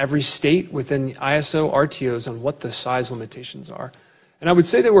within every state, within ISO, RTOs, on what the size limitations are. And I would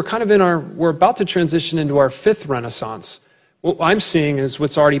say that we're about to transition into our fifth renaissance. What I'm seeing is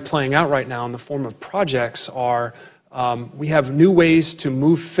what's already playing out right now in the form of projects are we have new ways to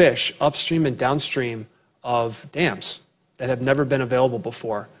move fish upstream and downstream of dams that have never been available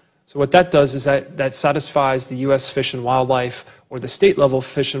before. So what that does is that satisfies the U.S. Fish and Wildlife or the state level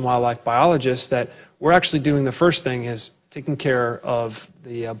fish and wildlife biologists that we're actually doing the first thing is taking care of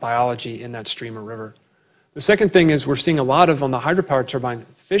the biology in that stream or river. The second thing is we're seeing a lot of, on the hydropower turbine,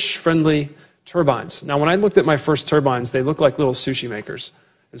 fish-friendly turbines. Now, when I looked at my first turbines, they looked like little sushi makers,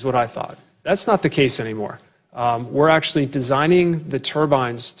 is what I thought. That's not the case anymore. We're actually designing the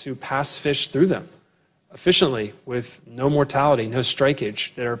turbines to pass fish through them efficiently with no mortality, no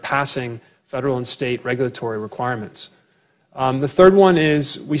strikeage, that are passing federal and state regulatory requirements. The third one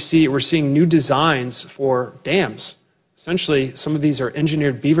is we're seeing new designs for dams. Essentially, some of these are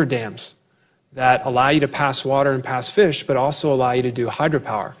engineered beaver dams that allow you to pass water and pass fish, but also allow you to do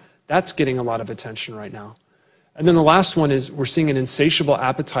hydropower. That's getting a lot of attention right now. And then the last one is we're seeing an insatiable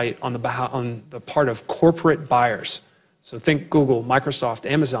appetite on the part of corporate buyers. So think Google, Microsoft,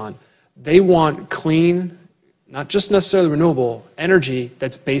 Amazon. They want clean, not just necessarily renewable, energy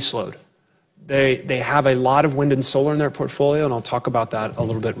that's baseload. They have a lot of wind and solar in their portfolio, and I'll talk about that a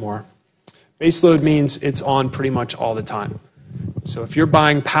little bit more. Baseload means it's on pretty much all the time. So if you're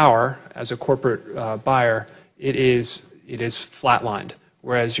buying power as a corporate buyer, it is flatlined,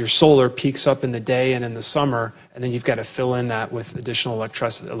 whereas your solar peaks up in the day and in the summer, and then you've got to fill in that with additional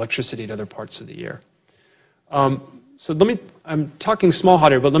electricity at other parts of the year. So I'm talking small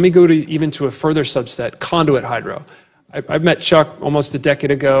hydro, but let me go even to a further subset, conduit hydro. I met Chuck almost a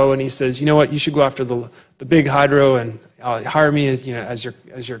decade ago, and he says, you know what, you should go after the big hydro and hire me as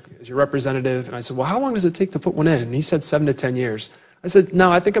your representative. And I said, well, how long does it take to put one in? And he said 7 to 10 years. I said,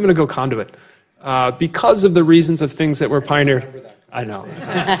 no, I think I'm going to go conduit because of the reasons of things that were pioneered. I know.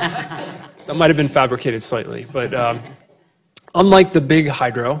 That might have been fabricated slightly, but unlike the big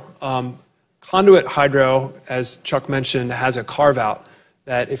hydro, conduit hydro, as Chuck mentioned, has a carve-out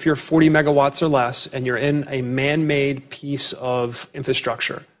that if you're 40 megawatts or less and you're in a man-made piece of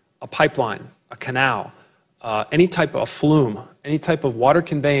infrastructure, a pipeline, a canal, any type of flume, any type of water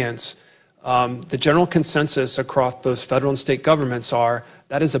conveyance, the general consensus across both federal and state governments are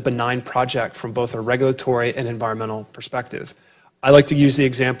that is a benign project from both a regulatory and environmental perspective. I like to use the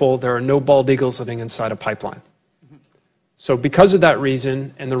example, there are no bald eagles living inside a pipeline. So because of that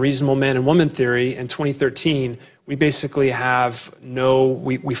reason and the reasonable man and woman theory, in 2013, we basically have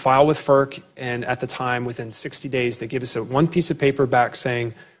we file with FERC, and at the time, within 60 days, they give us one piece of paper back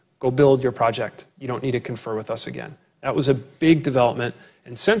saying, go build your project. You don't need to confer with us again. That was a big development.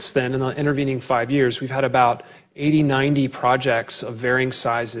 And since then, in the intervening 5 years, we've had about 80, 90 projects of varying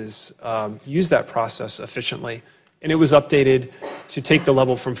sizes use that process efficiently. And it was updated to take the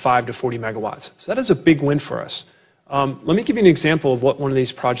level from 5 to 40 megawatts. So that is a big win for us. Let me give you an example of what one of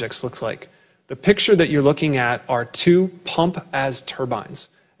these projects looks like. The picture that you're looking at are 2 pump-as turbines.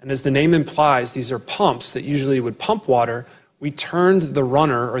 And as the name implies, these are pumps that usually would pump water. We turned the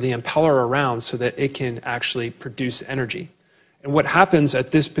runner or the impeller around so that it can actually produce energy. And what happens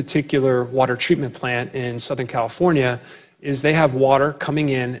at this particular water treatment plant in Southern California is they have water coming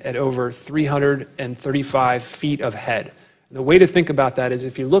in at over 335 feet of head. And the way to think about that is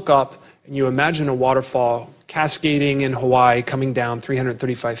if you look up and you imagine a waterfall cascading in Hawaii coming down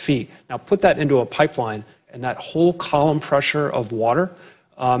 335 feet. Now put that into a pipeline, and that whole column pressure of water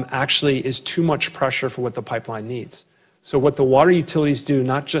actually is too much pressure for what the pipeline needs. So what the water utilities do,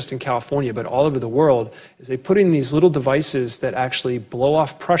 not just in California, but all over the world, is they put in these little devices that actually blow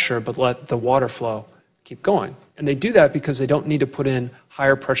off pressure but let the water flow keep going. And they do that because they don't need to put in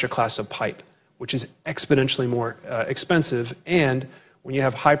higher pressure class of pipe, which is exponentially more expensive. And when you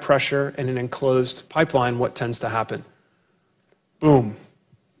have high pressure in an enclosed pipeline, what tends to happen? Boom.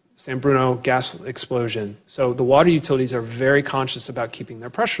 San Bruno gas explosion. So the water utilities are very conscious about keeping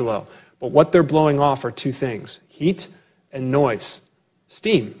their pressure low. But what they're blowing off are 2 things, heat and noise.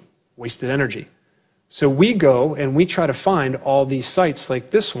 Steam, wasted energy. So we go and we try to find all these sites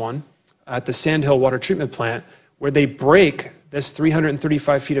like this one at the Sandhill Water Treatment Plant where they break this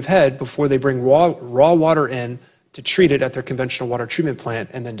 335 feet of head before they bring raw water in to treat it at their conventional water treatment plant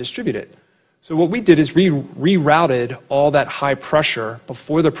and then distribute it. So what we did is we rerouted all that high pressure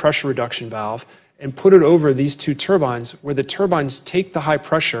before the pressure reduction valve and put it over these 2 turbines where the turbines take the high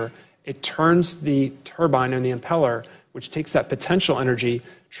pressure, it turns the turbine and the impeller which takes that potential energy,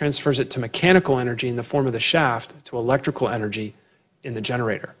 transfers it to mechanical energy in the form of the shaft to electrical energy in the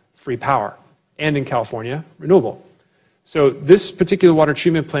generator, free power, and in California, renewable. So this particular water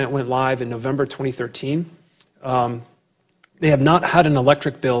treatment plant went live in November 2013. They have not had an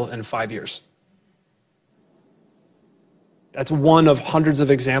electric bill in 5 years. That's one of hundreds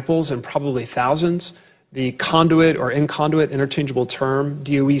of examples and probably thousands. The conduit or in-conduit interchangeable term,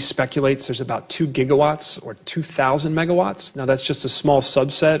 DOE speculates there's about 2 gigawatts or 2,000 megawatts. Now that's just a small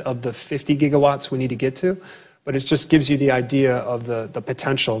subset of the 50 gigawatts we need to get to, but it just gives you the idea of the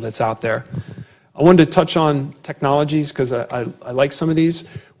potential that's out there. I wanted to touch on technologies because I like some of these.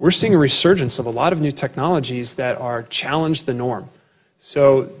 We're seeing a resurgence of a lot of new technologies that are challenge the norm.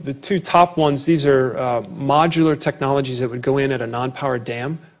 So the 2 top ones, these are modular technologies that would go in at a non-powered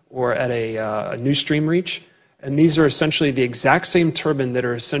dam or at a new stream reach. And these are essentially the exact same turbine that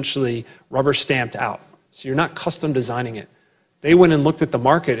are essentially rubber stamped out. So you're not custom designing it. They went and looked at the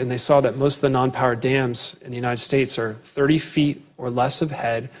market and they saw that most of the non-powered dams in the United States are 30 feet or less of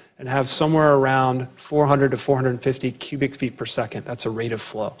head and have somewhere around 400 to 450 cubic feet per second. That's a rate of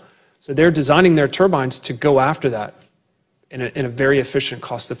flow. So they're designing their turbines to go after that in a very efficient,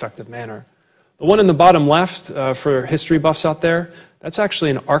 cost-effective manner. The one in the bottom left, for history buffs out there, that's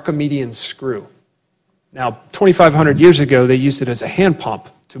actually an Archimedean screw. Now, 2,500 years ago, they used it as a hand pump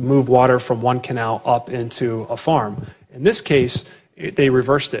to move water from one canal up into a farm. In this case, they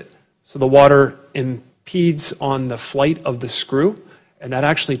reversed it. So the water impedes on the flight of the screw, and that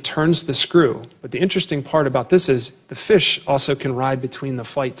actually turns the screw. But the interesting part about this is the fish also can ride between the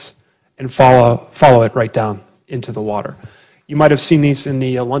flights and follow it right down into the water. You might have seen these in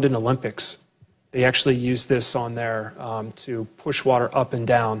the London Olympics. They actually use this on there to push water up and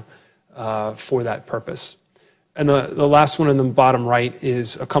down for that purpose. And the last one in the bottom right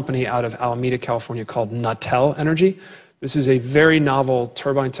is a company out of Alameda, California called Nautel Energy. This is a very novel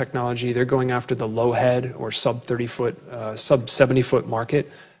turbine technology. They're going after the low head or sub 70 foot market.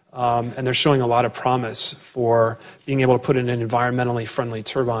 And they're showing a lot of promise for being able to put in an environmentally friendly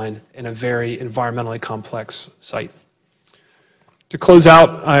turbine in a very environmentally complex site. To close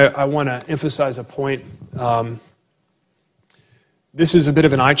out, I want to emphasize a point. This is a bit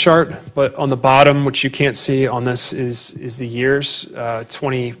of an eye chart, but on the bottom, which you can't see on this, is the years,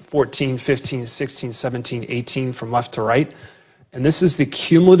 2014, 15, 16, 17, 18 from left to right. And this is the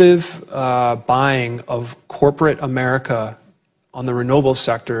cumulative buying of corporate America on the renewable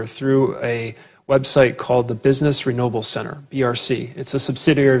sector through a website called the Business Renewable Center, BRC. It's a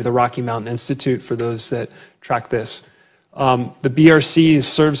subsidiary of the Rocky Mountain Institute for those that track this. The BRC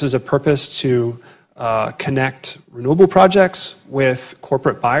serves as a purpose to connect renewable projects with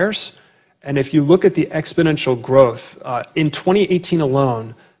corporate buyers. And if you look at the exponential growth, in 2018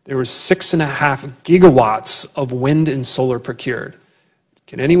 alone, there was 6.5 gigawatts of wind and solar procured.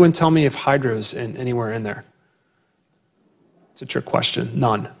 Can anyone tell me if hydro's anywhere in there? It's a trick question.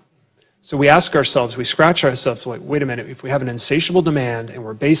 None. So we ask ourselves, we scratch ourselves, like, wait a minute, if we have an insatiable demand and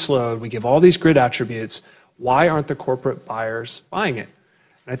we're base load, we give all these grid attributes, why aren't the corporate buyers buying it?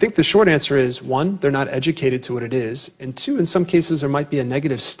 And I think the short answer is, 1, they're not educated to what it is, and 2, in some cases, there might be a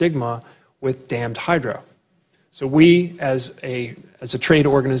negative stigma with dammed hydro. So we, as a trade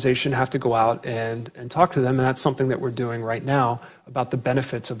organization, have to go out and talk to them, and that's something that we're doing right now about the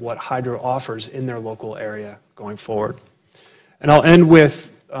benefits of what hydro offers in their local area going forward. And I'll end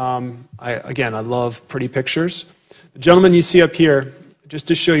with, I love pretty pictures. The gentleman you see up here, just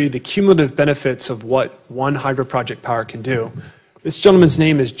to show you the cumulative benefits of what one hydro project power can do. This gentleman's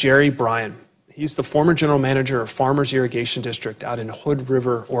name is Jerry Bryan. He's the former general manager of Farmers Irrigation District out in Hood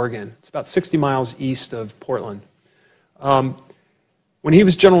River, Oregon. It's about 60 miles east of Portland. When he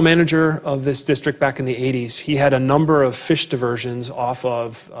was general manager of this district back in the 80s, he had a number of fish diversions off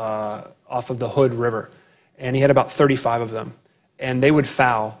of the Hood River, and he had about 35 of them, and they would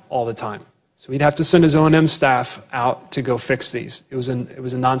foul all the time. So he'd have to send his O&M staff out to go fix these. It was a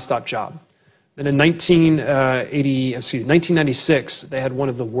nonstop job. Then in 1996, they had one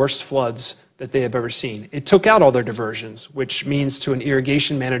of the worst floods that they have ever seen. It took out all their diversions, which means to an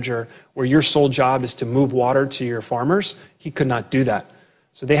irrigation manager where your sole job is to move water to your farmers, he could not do that.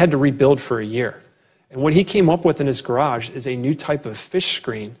 So they had to rebuild for a year. And what he came up with in his garage is a new type of fish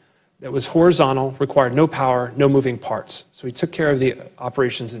screen that was horizontal, required no power, no moving parts. So he took care of the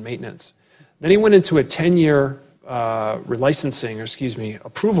operations and maintenance. Then he went into a 10-year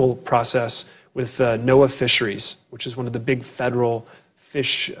approval process with NOAA Fisheries, which is one of the big federal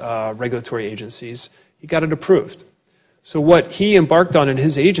fish regulatory agencies. He got it approved. So what he embarked on in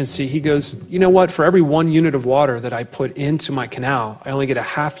his agency, he goes, you know what, for every 1 unit of water that I put into my canal, I only get a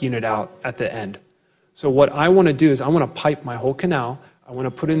half unit out at the end. So what I want to do is I want to pipe my whole canal. I want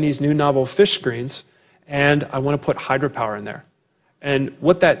to put in these new novel fish screens, and I want to put hydropower in there. And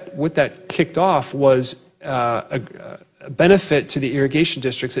what that kicked off was a benefit to the irrigation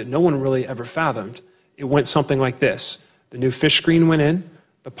districts that no one really ever fathomed. It went something like this. The new fish screen went in,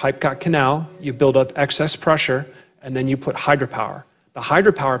 the pipe got canal, you build up excess pressure, and then you put hydropower. The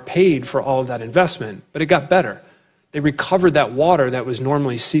hydropower paid for all of that investment, but it got better. They recovered that water that was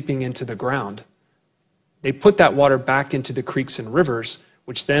normally seeping into the ground. They put that water back into the creeks and rivers,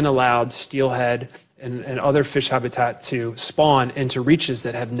 which then allowed steelhead and other fish habitat to spawn into reaches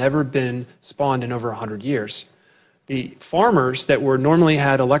that have never been spawned in over 100 years. The farmers that were normally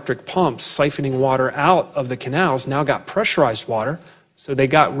had electric pumps siphoning water out of the canals now got pressurized water, so they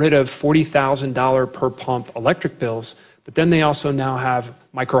got rid of $40,000 per pump electric bills, but then they also now have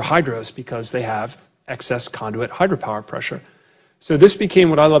microhydros because they have excess conduit hydropower pressure. So this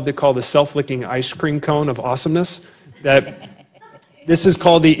became what I love to call the self-licking ice cream cone of awesomeness. That this is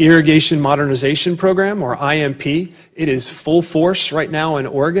called the Irrigation Modernization Program, or IMP. It is full force right now in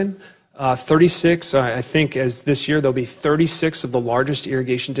Oregon. 36, I think as this year there'll be 36 of the largest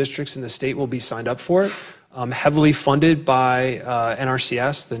irrigation districts in the state will be signed up for it. Heavily funded by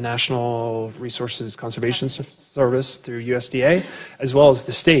NRCS, the National Resources Conservation Service through USDA, as well as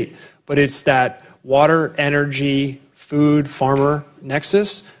the state. But it's that water, energy, food, farmer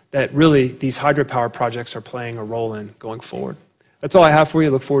nexus that really these hydropower projects are playing a role in going forward. That's all I have for you.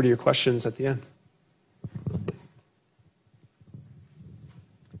 Look forward to your questions at the end.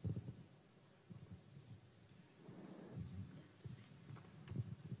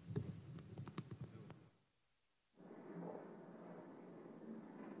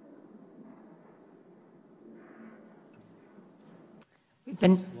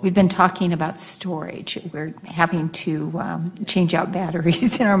 We've been talking about storage. We're having to change out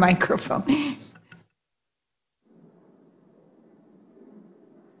batteries in our microphone.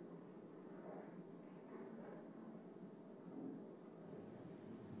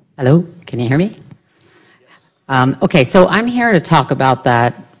 Hello, can you hear me? Okay, so I'm here to talk about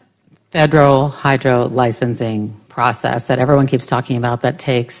that federal hydro licensing process that everyone keeps talking about that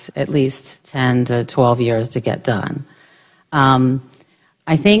takes at least 10 to 12 years to get done.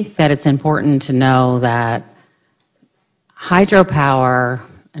 I think that it's important to know that hydropower,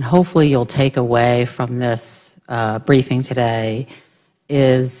 and hopefully you'll take away from this briefing today,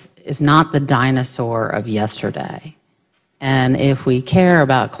 is not the dinosaur of yesterday. And if we care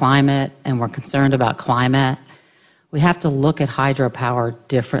about climate and we're concerned about climate, we have to look at hydropower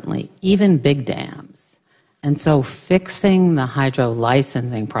differently, even big dams. And so fixing the hydro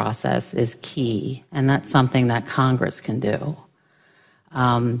licensing process is key, and that's something that Congress can do.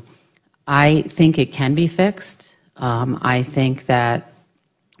 I think it can be fixed. I think that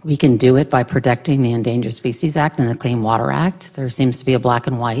we can do it by protecting the Endangered Species Act and the Clean Water Act. There seems to be a black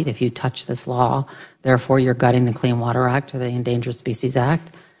and white. If you touch this law, therefore you're gutting the Clean Water Act or the Endangered Species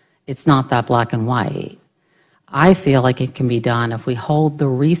Act. It's not that black and white. I feel like it can be done if we hold the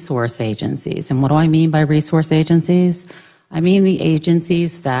resource agencies. And what do I mean by resource agencies? I mean the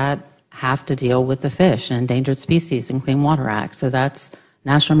agencies that have to deal with the fish and endangered species and Clean Water Act. So that's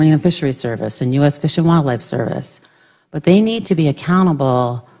National Marine and Fisheries Service and U.S. Fish and Wildlife Service. But they need to be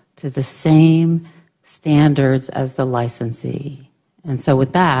accountable to the same standards as the licensee. And so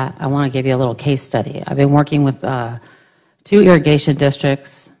with that, I want to give you a little case study. I've been working with 2 irrigation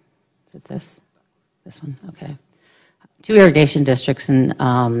districts. Is it this? This one? Okay. 2 irrigation districts in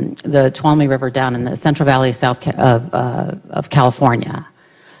the Tuolumne River down in the Central Valley of California.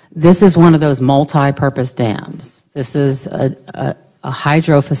 This is one of those multi-purpose dams. This is a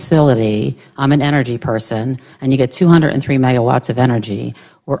hydro facility. I'm an energy person, and you get 203 megawatts of energy.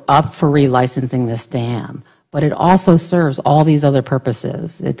 We're up for relicensing this dam, but it also serves all these other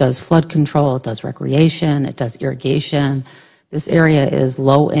purposes. It does flood control, it does recreation, it does irrigation. This area is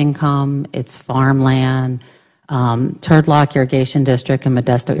low income, it's farmland. Turd Lock Irrigation District and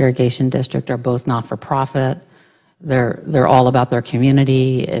Modesto Irrigation District are both not-for-profit. They're all about their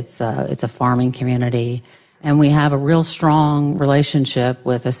community. It's a farming community. And we have a real strong relationship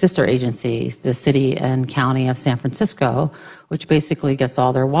with a sister agency, the City and County of San Francisco, which basically gets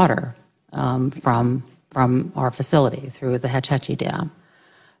all their water from our facility through the Hetch Hetchy Dam.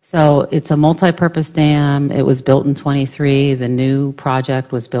 So it's a multi-purpose dam. It was built in 23. The new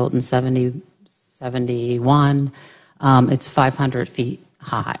project was built in 71. It's 500 feet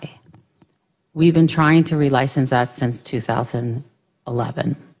high. We've been trying to relicense that since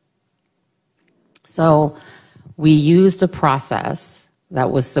 2011. So we used a process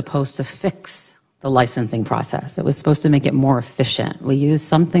that was supposed to fix the licensing process. It was supposed to make it more efficient. We used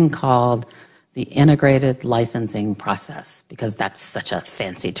something called the integrated licensing process, because that's such a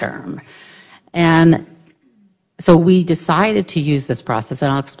fancy term. And so we decided to use this process,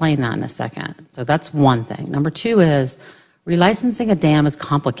 and I'll explain that in a second. So that's one thing. Number two is relicensing a dam is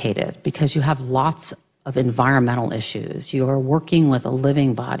complicated because you have lots of environmental issues. You are working with a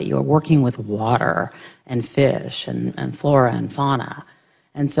living body. You are working with water and fish and flora and fauna.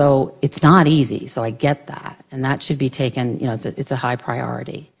 And so it's not easy. So I get that. And that should be taken, it's a high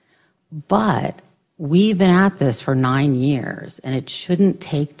priority. But we've been at this for 9 years, and it shouldn't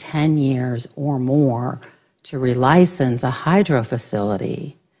take 10 years or more to relicense a hydro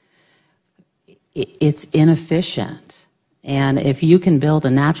facility. It's inefficient. And if you can build a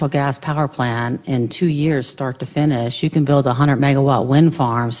natural gas power plant in 2 years, start to finish, you can build a 100 megawatt wind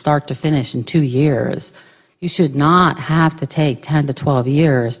farm, start to finish in 2 years. You should not have to take 10 to 12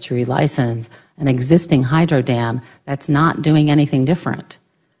 years to relicense an existing hydro dam that's not doing anything different.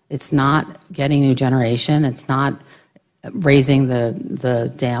 It's not getting new generation. It's not raising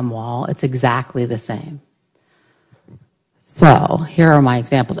the dam wall. It's exactly the same. So here are my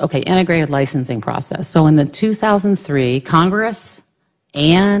examples. Okay, integrated licensing process. So in the 2003, Congress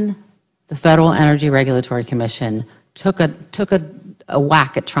and the Federal Energy Regulatory Commission took a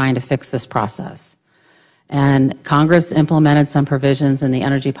whack at trying to fix this process. And Congress implemented some provisions in the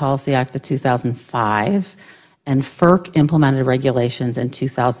Energy Policy Act of 2005, and FERC implemented regulations in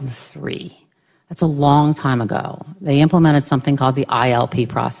 2003. That's a long time ago. They implemented something called the ILP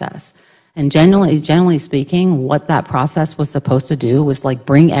process. And generally speaking, what that process was supposed to do was like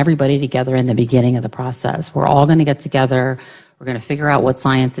bring everybody together in the beginning of the process. We're all going to get together. We're going to figure out what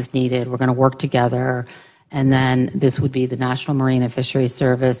science is needed. We're going to work together. And then this would be the National Marine and Fisheries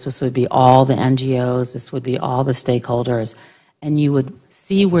Service. This would be all the NGOs. This would be all the stakeholders. And you would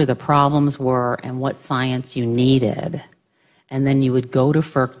see where the problems were and what science you needed. And then you would go to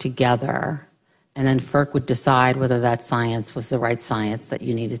FERC together. And then FERC would decide whether that science was the right science that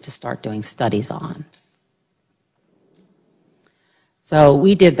you needed to start doing studies on. So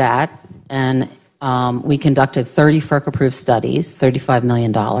we did that, and we conducted 30 FERC-approved studies, $35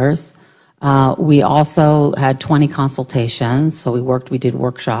 million. We also had 20 consultations, so we did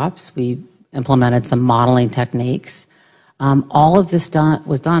workshops. We implemented some modeling techniques. All of this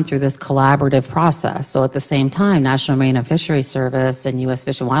was done through this collaborative process. So at the same time, National Marine and Fisheries Service and U.S.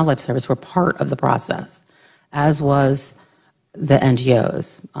 Fish and Wildlife Service were part of the process, as was the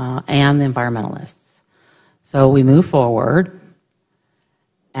NGOs and the environmentalists. So we moved forward,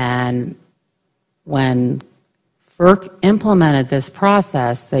 and when FERC implemented this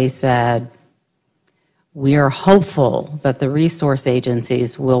process, they said, we are hopeful that the resource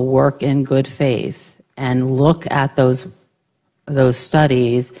agencies will work in good faith and look at those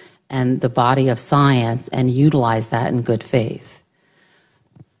studies and the body of science and utilize that in good faith.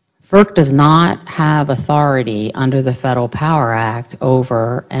 FERC does not have authority under the Federal Power Act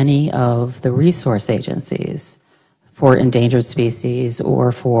over any of the resource agencies for endangered species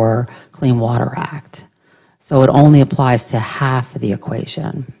or for Clean Water Act. So it only applies to half of the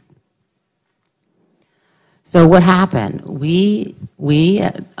equation. So what happened? We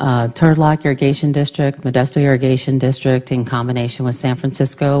Turtlock Irrigation District, Modesto Irrigation District, in combination with San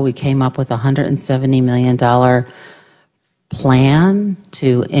Francisco, we came up with a $170 million plan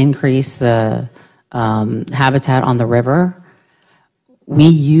to increase the habitat on the river. We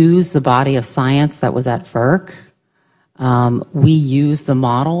used the body of science that was at FERC. We used the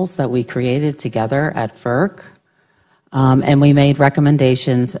models that we created together at FERC. And we made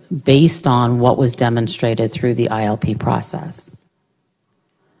recommendations based on what was demonstrated through the ILP process.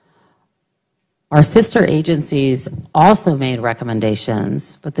 Our sister agencies also made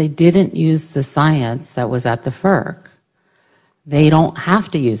recommendations, but they didn't use the science that was at the FERC. They don't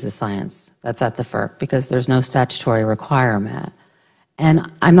have to use the science that's at the FERC because there's no statutory requirement.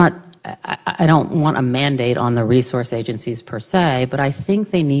 And I don't want a mandate on the resource agencies per se, but I think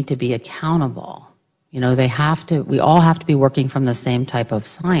they need to be accountable. We all have to be working from the same type of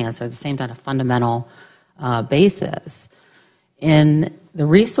science or the same kind of fundamental basis. In the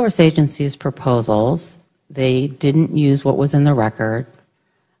resource agencies' proposals, they didn't use what was in the record.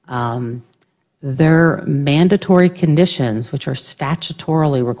 Their mandatory conditions, which are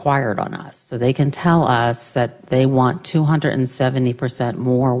statutorily required on us, so they can tell us that they want 270%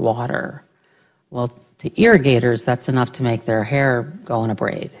 more water. Well, to irrigators, that's enough to make their hair go in a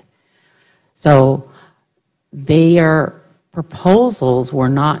braid. So their proposals were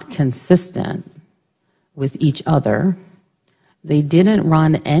not consistent with each other. They didn't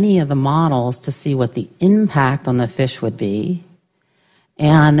run any of the models to see what the impact on the fish would be.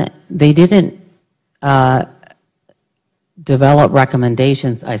 And they didn't develop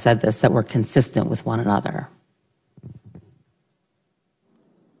recommendations, I said this, that were consistent with one another.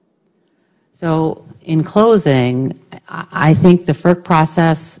 So in closing, I think the FERC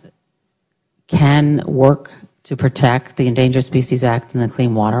process can work to protect the Endangered Species Act and the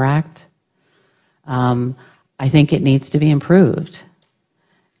Clean Water Act. I think it needs to be improved.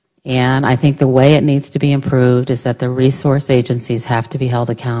 And I think the way it needs to be improved is that the resource agencies have to be held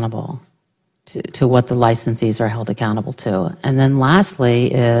accountable to what the licensees are held accountable to. And then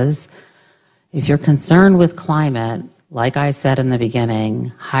lastly is, if you're concerned with climate, like I said in the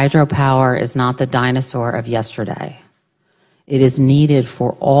beginning, hydropower is not the dinosaur of yesterday. It is needed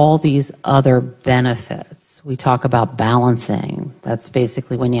for all these other benefits. We talk about balancing. That's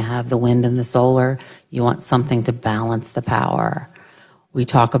basically when you have the wind and the solar, you want something to balance the power. We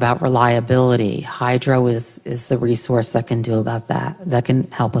talk about reliability. Hydro is the resource that can do about that, that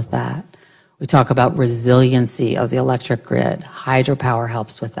can help with that. We talk about resiliency of the electric grid. Hydropower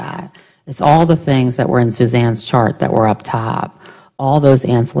helps with that. It's all the things that were in Suzanne's chart that were up top. All those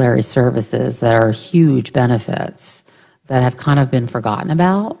ancillary services that are huge benefits that have kind of been forgotten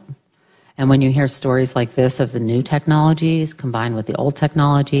about. And when you hear stories like this of the new technologies combined with the old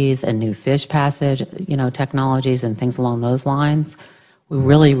technologies and new fish passage, technologies and things along those lines, we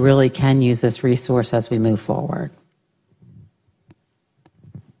really, really can use this resource as we move forward.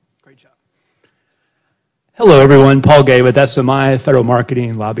 Great job. Hello, everyone. Paul Gay with SMI, Federal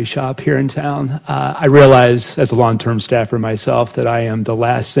Marketing Lobby Shop here in town. I realize, as a long-term staffer myself, that I am the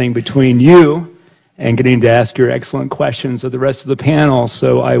last thing between you and getting to ask your excellent questions of the rest of the panel,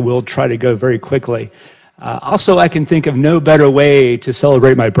 so I will try to go very quickly. Also, I can think of no better way to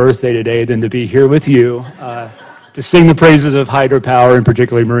celebrate my birthday today than to be here with you to sing the praises of hydropower and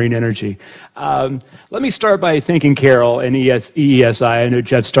particularly marine energy. Let me start by thanking Carol and EESI. I know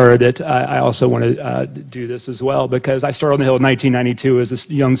Jeff started it. I also want to do this as well because I started on the Hill in 1992 as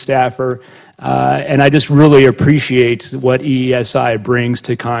a young staffer, and I just really appreciate what EESI brings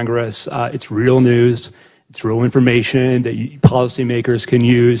to Congress. It's real news. It's real information that policymakers can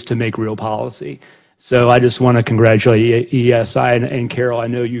use to make real policy. So I just want to congratulate EESI and Carol. I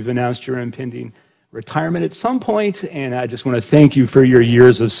know you've announced your impending retirement at some point, and I just want to thank you for your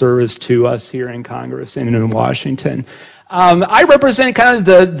years of service to us here in Congress and in Washington. I represent kind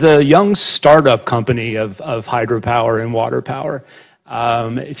of the young startup company of hydropower and water power.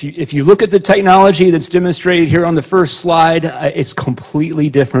 If you look at the technology that's demonstrated here on the first slide, it's completely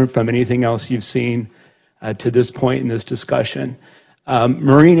different from anything else you've seen to this point in this discussion.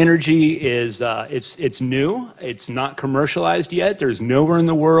 Marine energy is it's new. It's not commercialized yet. There's nowhere in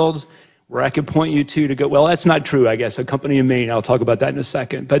the world where I could point you to go, well, that's not true, I guess. A company in Maine, I'll talk about that in a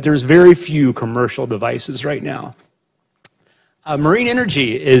second. But there's very few commercial devices right now. Marine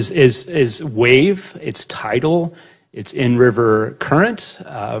energy is wave, it's tidal, it's in-river current.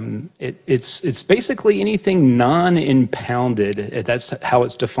 It's basically anything non-impounded. That's how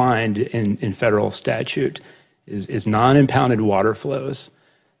it's defined in federal statute, is non-impounded water flows.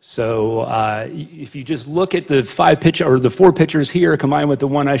 So if you just look at the four pictures here combined with the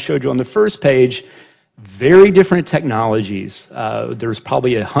one I showed you on the first page, very different technologies. There's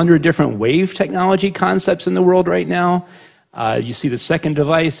probably 100 different wave technology concepts in the world right now. You see the second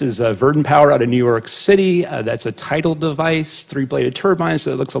device is Verdun Power out of New York City. That's a tidal device, 3-bladed turbines,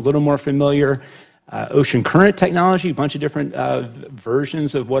 so it looks a little more familiar. Ocean current technology, a bunch of different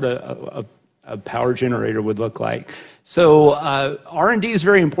versions of what a power generator would look like. So R&D is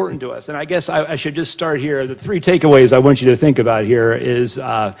very important to us, and I guess I should just start here. The three takeaways I want you to think about here is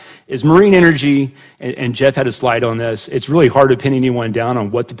marine energy, and Jeff had a slide on this. It's really hard to pin anyone down on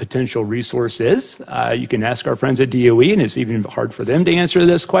what the potential resource is. You can ask our friends at DOE, and it's even hard for them to answer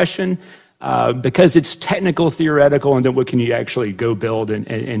this question because it's technical, theoretical, and then what can you actually go build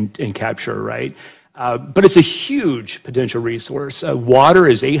and capture, right? But it's a huge potential resource. Water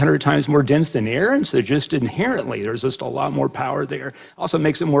is 800 times more dense than air, and so just inherently, there's just a lot more power there. Also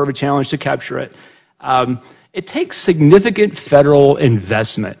makes it more of a challenge to capture it. It takes significant federal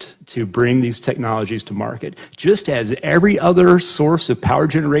investment to bring these technologies to market, just as every other source of power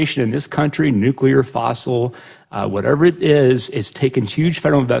generation in this country, nuclear, fossil, whatever it is, it's taken huge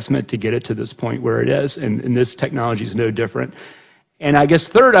federal investment to get it to this point where it is, and this technology is no different. And I guess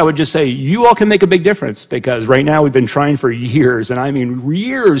third, I would just say you all can make a big difference because right now we've been trying for years, and I mean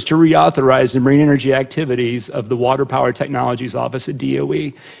years, to reauthorize the marine energy activities of the Water Power Technologies Office at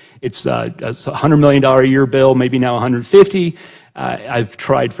DOE. It's a $100 million a year bill, maybe now 150. I've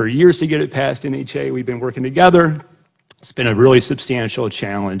tried for years to get it passed NHA. We've been working together. It's been a really substantial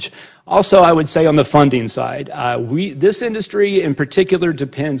challenge. Also, I would say on the funding side, this industry in particular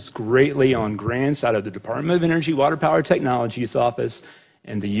depends greatly on grants out of the Department of Energy Water Power Technologies Office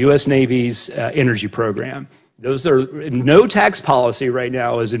and the U.S. Navy's energy program. Those are no tax policy right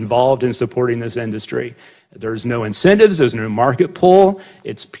now is involved in supporting this industry. There's no incentives, there's no market pull.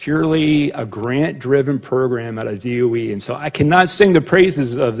 It's purely a grant-driven program out of DOE. And so I cannot sing the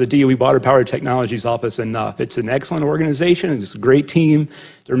praises of the DOE Water Power Technologies Office enough. It's an excellent organization, it's a great team.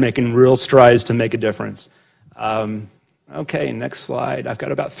 They're making real strides to make a difference. Okay, next slide. I've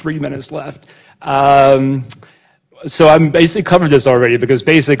got about 3 minutes left. So I'm basically covered this already because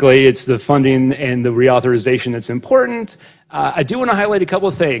basically it's the funding and the reauthorization that's important. I do want to highlight a couple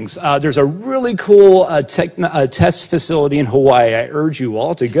of things. There's a really cool test facility in Hawaii. I urge you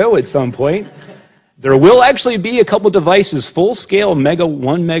all to go at some point. There will actually be a couple devices, full-scale 1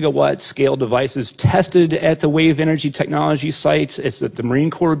 megawatt scale devices tested at the Wave Energy Technology site. It's at the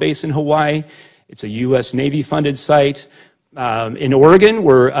Marine Corps base in Hawaii. It's a U.S. Navy-funded site. In Oregon,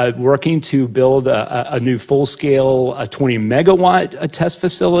 we're working to build a new full-scale 20 megawatt test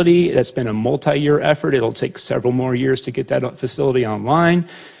facility. That's been a multi-year effort. It'll take several more years to get that facility online.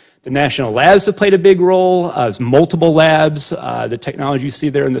 The national labs have played a big role. Multiple labs. The technology you see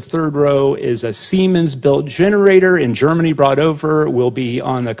there in the third row is a Siemens-built generator in Germany brought over. Will be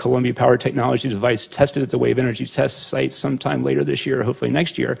on the Columbia Power Technology device tested at the Wave Energy test site sometime later this year, hopefully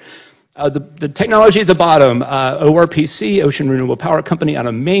next year. The technology at the bottom, ORPC, Ocean Renewable Power Company out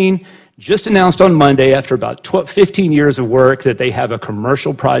of Maine, just announced on Monday after about 15 years of work that they have a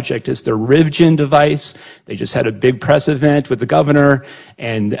commercial project. It's their RivGen device. They just had a big press event with the governor,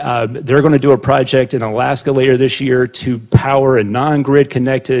 and they're going to do a project in Alaska later this year to power a non-grid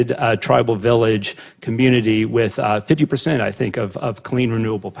connected tribal village community with 50%, I think, of clean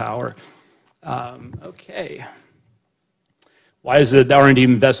renewable power. Okay. Why does the R&D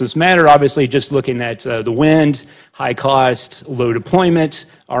investments matter? Obviously, just looking at the wind, high cost, low deployment,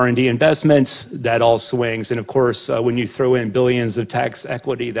 R&D investments, that all swings. And of course, when you throw in billions of tax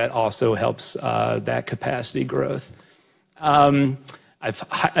equity, that also helps that capacity growth. One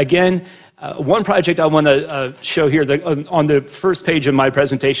project I want to show here, on the first page of my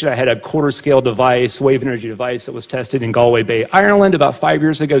presentation, I had a quarter-scale device, Wave Energy device, that was tested in Galway Bay, Ireland about 5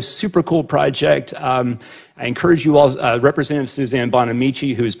 years ago. Super cool project. I encourage you all, Representative Suzanne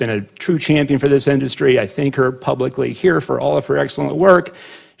Bonamici, who's been a true champion for this industry. I thank her publicly here for all of her excellent work.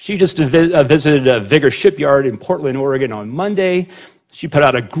 She just visited a Vigor shipyard in Portland, Oregon on Monday. She put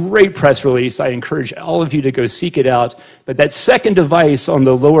out a great press release. I encourage all of you to go seek it out. But that second device on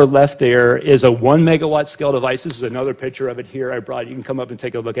the lower left there is a 1 megawatt scale device. This is another picture of it here I brought. You can come up and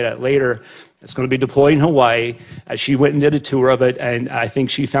take a look at it later. It's going to be deployed in Hawaii. She went and did a tour of it, and I think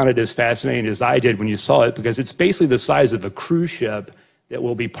she found it as fascinating as I did when you saw it, because it's basically the size of a cruise ship that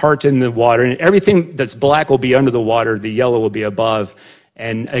will be parked in the water, and everything that's black will be under the water, the yellow will be above.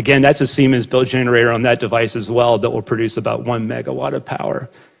 And again, that's a Siemens-built generator on that device as well that will produce about 1 megawatt of power.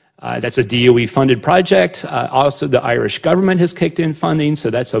 That's a DOE-funded project. Also, the Irish government has kicked in funding, so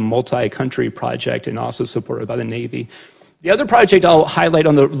that's a multi-country project and also supported by the Navy. The other project I'll highlight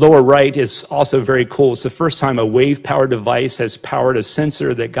on the lower right is also very cool. It's the first time a wave power device has powered a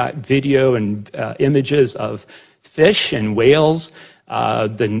sensor that got video and images of fish and whales.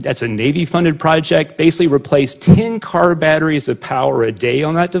 That's a Navy-funded project. Basically replaced 10 car batteries of power a day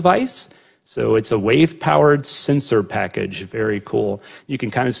on that device. So it's a wave-powered sensor package. Very cool. You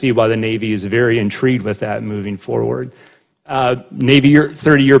can kind of see why the Navy is very intrigued with that moving forward. Navy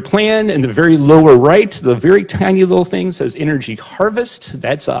 30-year plan. In the very lower right, the very tiny little thing says energy harvest.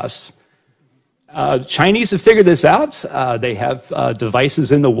 That's us. Chinese have figured this out. They have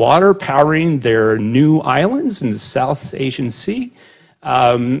devices in the water powering their new islands in the South Asian Sea.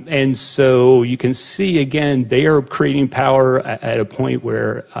 And so you can see, again, they are creating power at a point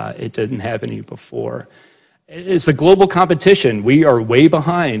where it didn't have any before. It's a global competition. We are way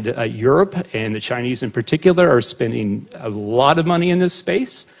behind. Europe, and the Chinese in particular, are spending a lot of money in this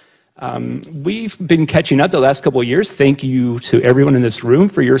space. We've been catching up the last couple of years. Thank you to everyone in this room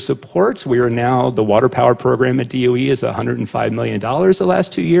for your support. We are now, the water power program at DOE is $105 million the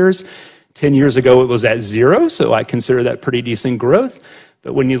last 2 years. 10 years ago, it was at zero, so I consider that pretty decent growth.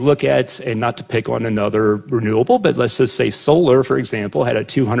 But when you look at, and not to pick on another renewable, but let's just say solar, for example, had a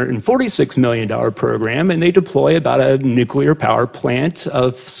 $246 million program, and they deploy about a nuclear power plant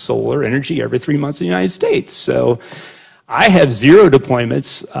of solar energy every 3 months in the United States. So I have zero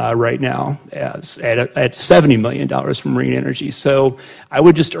deployments right now at $70 million from Marine Energy. So I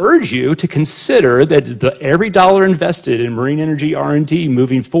would just urge you to consider that every dollar invested in marine energy R&D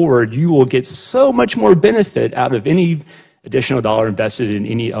moving forward, you will get so much more benefit out of any additional dollar invested in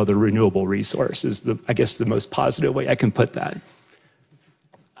any other renewable resource is I guess the most positive way I can put that.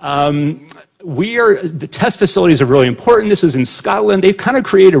 The test facilities are really important. This is in Scotland. They've kind of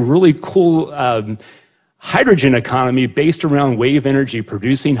created a really cool hydrogen economy based around wave energy,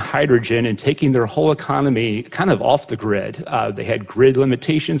 producing hydrogen and taking their whole economy kind of off the grid. They had grid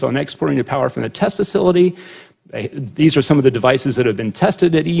limitations on exporting the power from the test facility. These are some of the devices that have been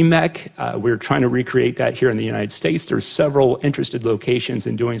tested at EMEC. We're trying to recreate that here in the United States. There's several interested locations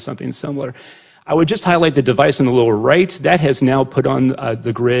in doing something similar. I would just highlight the device on the lower right. That has now put on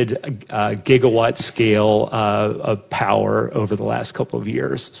the grid gigawatt scale of power over the last couple of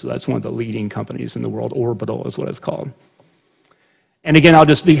years. So that's one of the leading companies in the world. Orbital is what it's called. And again,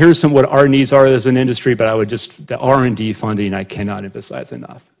 here's what our needs are as an industry, but the R&D funding I cannot emphasize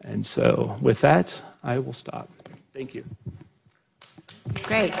enough. And so with that, I will stop. Thank you.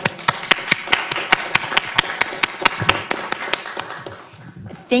 Great.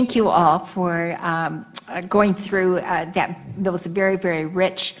 Thank you all for going through those very, very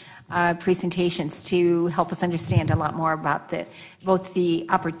rich presentations to help us understand a lot more about both the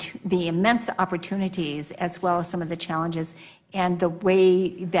immense opportunities as well as some of the challenges and the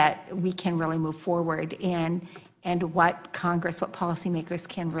way that we can really move forward and what Congress, what policymakers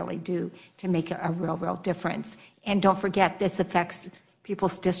can really do to make a real difference. And don't forget, this affects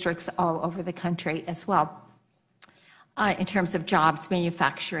people's districts all over the country as well. In terms of jobs,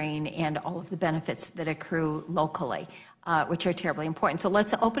 manufacturing, and all of the benefits that accrue locally, which are terribly important. So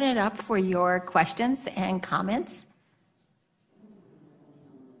let's open it up for your questions and comments.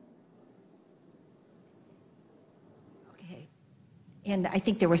 Okay. And I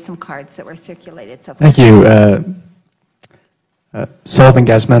think there were some cards that were circulated. So thank you. Sullivan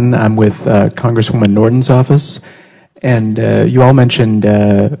Gasman, I'm with Congresswoman Norton's office. And you all mentioned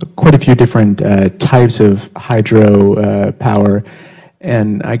quite a few different types of hydro power.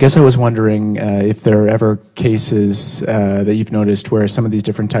 And I guess I was wondering if there are ever cases that you've noticed where some of these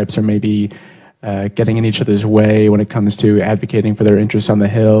different types are maybe getting in each other's way when it comes to advocating for their interests on the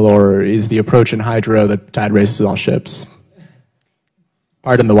Hill, or is the approach in hydro that tide raises all ships?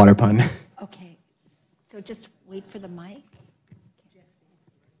 Pardon the water pun. Okay. So just wait for the mic.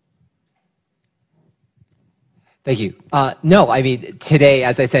 Thank you. No, I mean, today,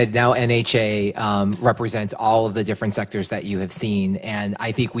 as I said, now NHA represents all of the different sectors that you have seen. And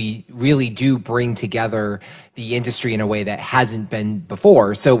I think we really do bring together the industry in a way that hasn't been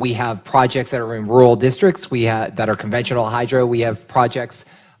before. So we have projects that are in rural districts, that are conventional hydro. We have projects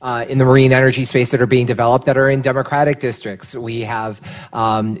in the marine energy space that are being developed that are in democratic districts. We have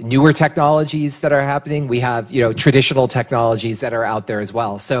newer technologies that are happening. We have, traditional technologies that are out there as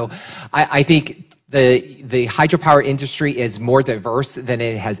well. So I think the hydropower industry is more diverse than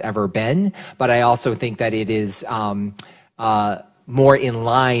it has ever been, but I also think that it is more in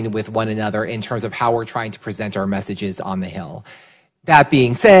line with one another in terms of how we're trying to present our messages on the Hill. That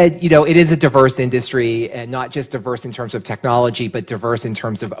being said, it is a diverse industry, and not just diverse in terms of technology, but diverse in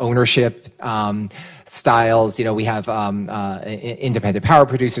terms of ownership styles. We have independent power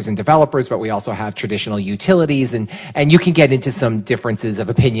producers and developers, but we also have traditional utilities, and you can get into some differences of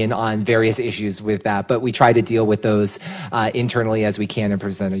opinion on various issues with that, but we try to deal with those internally as we can and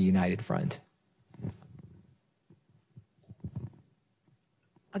present a united front.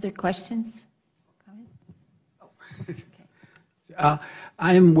 Other questions?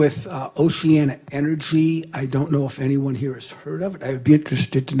 I'm with Oceana Energy. I don't know if anyone here has heard of it. I would be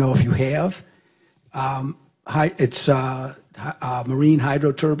interested to know if you have. It's marine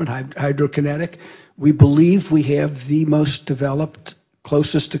hydroturbine, hydrokinetic. We believe we have the most developed,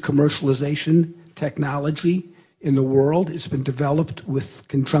 closest to commercialization technology in the world. It's been developed with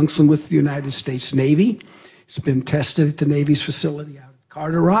conjunction with the United States Navy. It's been tested at the Navy's facility out at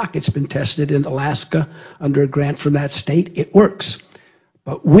Carter Rock. It's been tested in Alaska under a grant from that state. It works.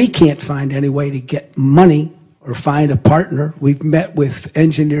 But we can't find any way to get money or find a partner. We've met with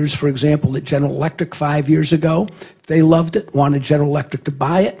engineers, for example, at General Electric 5 years ago. They loved it, wanted General Electric to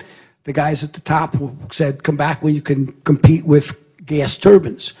buy it. The guys at the top said, come back when you can compete with gas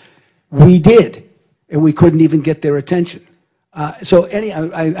turbines. We did, and we couldn't even get their attention.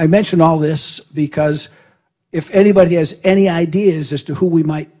 I mention all this because if anybody has any ideas as to how we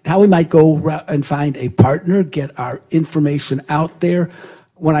might go and find a partner, get our information out there.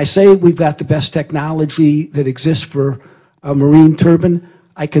 When I say we've got the best technology that exists for a marine turbine,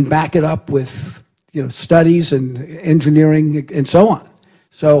 I can back it up with studies and engineering and so on.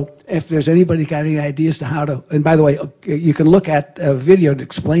 So if there's anybody got any ideas to how to, and by the way, you can look at a video that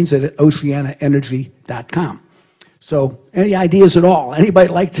explains it at oceanaenergy.com. So any ideas at all? Anybody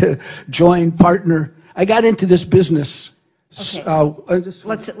like to join, partner? I got into this business Okay. I just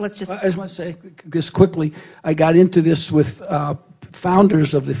want to say just quickly, I got into this with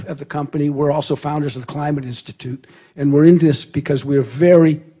founders of the company. We're also founders of the Climate Institute, and we're in this because we're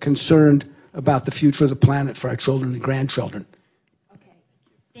very concerned about the future of the planet for our children and grandchildren. Okay.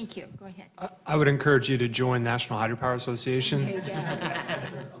 Thank you. Go ahead. I would encourage you to join National Hydropower Association.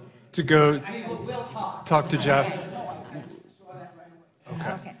 To go talk to Jeff.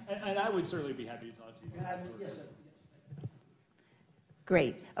 Okay. And I would certainly be happy to talk to you.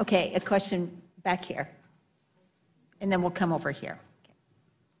 Great. Okay, a question back here. And then we'll come over here.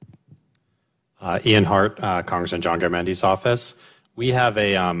 Ian Hart, Congressman John Garmendi's office. We have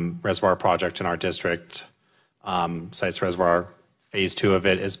a reservoir project in our district, Sites Reservoir. Phase 2 of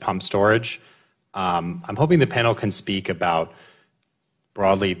it is pump storage. I'm hoping the panel can speak about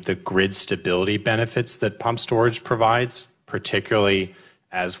broadly the grid stability benefits that pump storage provides, particularly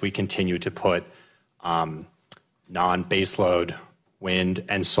as we continue to put non-baseload wind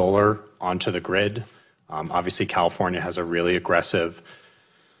and solar onto the grid. Obviously, California has a really aggressive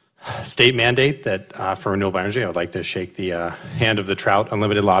state mandate that for renewable energy. I would like to shake the hand of the Trout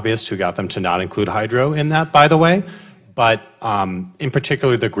Unlimited lobbyists who got them to not include hydro in that, by the way. But in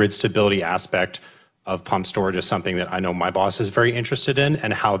particular, the grid stability aspect of pump storage is something that I know my boss is very interested in,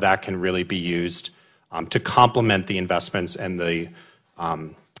 and how that can really be used to complement the investments and the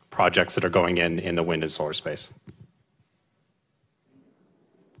projects that are going in the wind and solar space.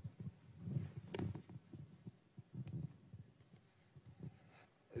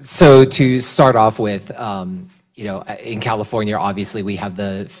 So to start off with, in California, obviously we have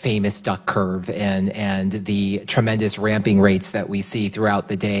the famous duck curve and the tremendous ramping rates that we see throughout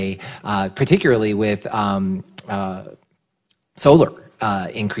the day, particularly with solar.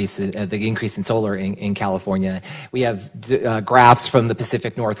 The increase in solar in California. We have graphs from the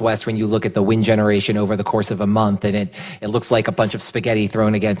Pacific Northwest when you look at the wind generation over the course of a month, and it looks like a bunch of spaghetti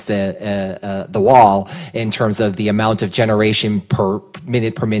thrown against the wall in terms of the amount of generation per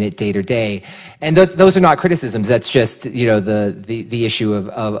minute, day to day. And those are not criticisms. That's just the issue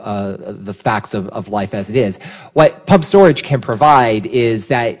of the facts of life as it is. What pump storage can provide is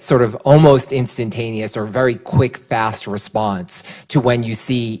that sort of almost instantaneous or very quick, fast response to when you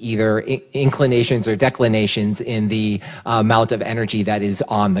see either inclinations or declinations in the amount of energy that is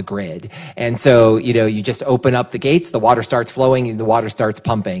on the grid. And so, you just open up the gates, the water starts flowing, and the water starts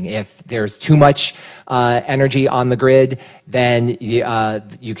pumping. If there's too much energy on the grid, then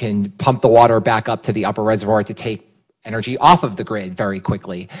you can pump the water back up to the upper reservoir to take energy off of the grid very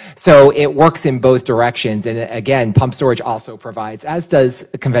quickly. So it works in both directions. And again, pump storage also provides, as does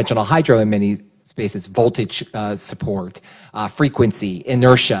conventional hydro in many spaces, voltage support, frequency,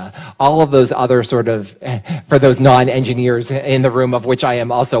 inertia, all of those other sort of, for those non-engineers in the room, of which I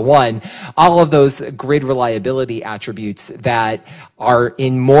am also one, all of those grid reliability attributes that are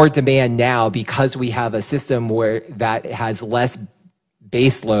in more demand now because we have a system that has less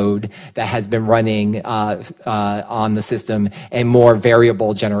base load that has been running on the system and more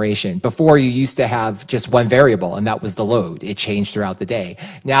variable generation. Before, you used to have just one variable, and that was the load. It changed throughout the day.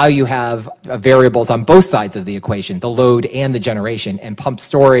 Now you have variables on both sides of the equation, the load and the generation, and pump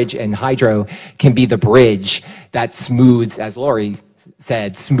storage and hydro can be the bridge that smooths, as Lori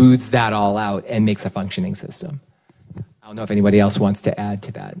said, smooths that all out and makes a functioning system. I don't know if anybody else wants to add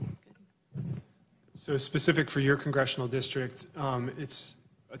to that. So specific for your congressional district, it's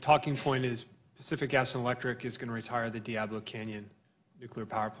a talking point is Pacific Gas and Electric is going to retire the Diablo Canyon nuclear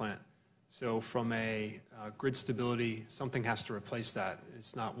power plant. So from a grid stability, something has to replace that.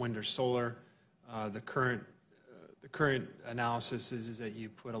 It's not wind or solar. The current analysis is that you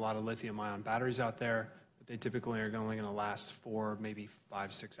put a lot of lithium-ion batteries out there, but they typically are only going to last 4, maybe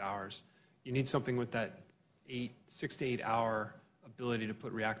 5, 6 hours. You need something with that 6 to 8 hour ability to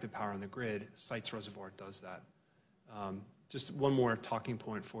put reactive power on the grid. Sites Reservoir does that. Just one more talking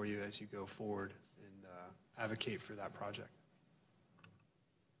point for you as you go forward and advocate for that project.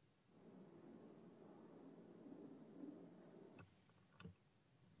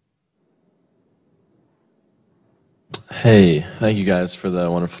 Hey, thank you guys for the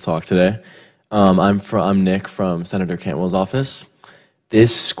wonderful talk today. I'm Nick from Senator Cantwell's office.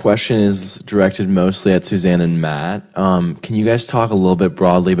 This question is directed mostly at Suzanne and Matt. Can you guys talk a little bit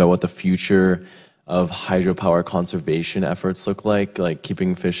broadly about what the future of hydropower conservation efforts look like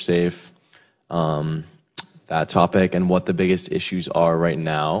keeping fish safe, that topic, and what the biggest issues are right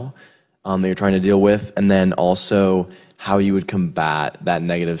now that you're trying to deal with, and then also how you would combat that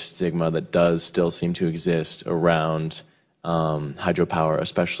negative stigma that does still seem to exist around hydropower,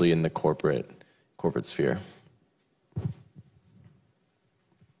 especially in the corporate sphere.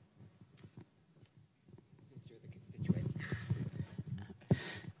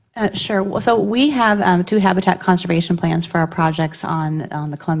 Sure. Well, so we have 2 habitat conservation plans for our projects on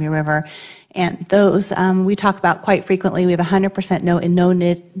the Columbia River, and those we talk about quite frequently. We have 100%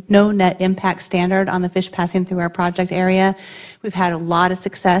 no net impact standard on the fish passing through our project area. We've had a lot of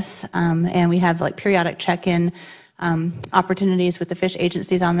success, and we have like periodic check-in opportunities with the fish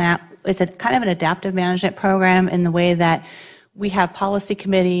agencies on that. It's a kind of an adaptive management program in the way that we have policy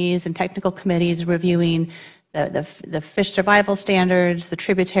committees and technical committees reviewing the fish survival standards, the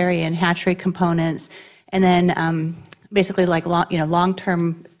tributary and hatchery components, and then basically like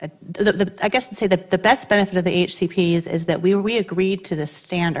long-term. I guess I'd say the best benefit of the HCPs is that we agreed to the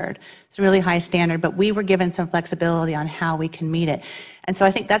standard. It's a really high standard, but we were given some flexibility on how we can meet it. And so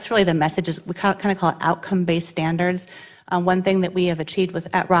I think that's really the message. Is we kind of call it outcome-based standards. One thing that we have achieved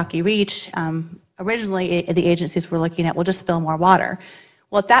at Rocky Reach, originally the agencies were looking at, we'll just spill more water.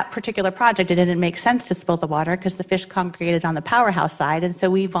 Well, at that particular project, it didn't make sense to spill the water because the fish congregated on the powerhouse side, and so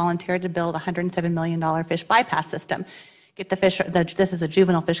we volunteered to build a $107 million fish bypass system. Get the fish, this is a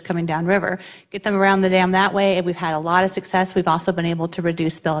juvenile fish coming downriver, get them around the dam that way, and we've had a lot of success. We've also been able to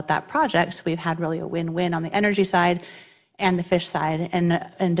reduce spill at that project, so we've had really a win-win on the energy side and the fish side,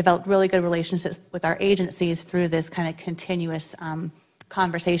 and developed really good relationships with our agencies through this kind of continuous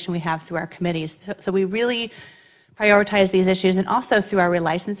conversation we have through our committees. So we really prioritize these issues, and also through our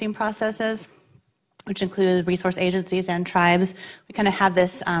relicensing processes, which include resource agencies and tribes. We kind of have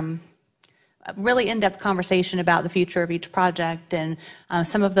this really in-depth conversation about the future of each project, and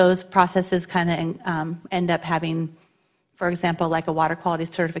some of those processes kind of end up having, for example, like a water quality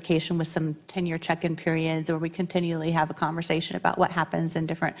certification with some 10-year check-in periods, where we continually have a conversation about what happens in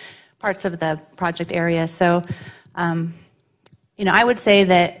different parts of the project area. So, I would say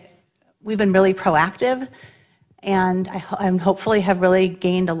that we've been really proactive, and I hopefully have really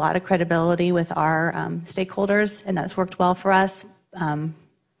gained a lot of credibility with our stakeholders, and that's worked well for us.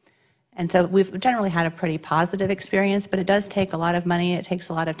 And so we've generally had a pretty positive experience, but it does take a lot of money, it takes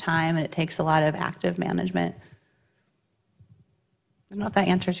a lot of time, and it takes a lot of active management. I don't know if that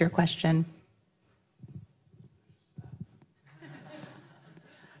answers your question.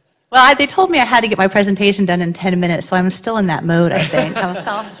 Well, they told me I had to get my presentation done in 10 minutes, so I'm still in that mode, I think. So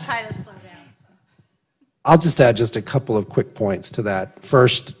I'll try to slow down. I'll just add just a couple of quick points to that.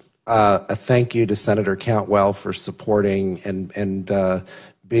 First, a thank you to Senator Cantwell for supporting and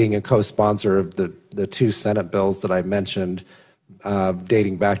being a co-sponsor of the 2 Senate bills that I mentioned,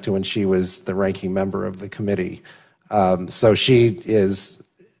 dating back to when she was the ranking member of the committee. So she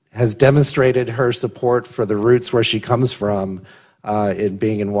has demonstrated her support for the roots where she comes from in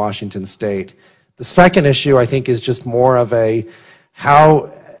being in Washington State. The second issue, I think, is just more of a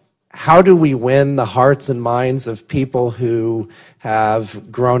how do we win the hearts and minds of people who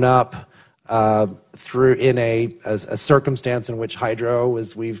have grown up through in a circumstance in which hydro,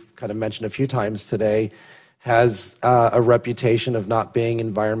 as we've kind of mentioned a few times today, has a reputation of not being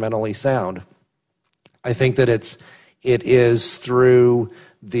environmentally sound. I think that it is through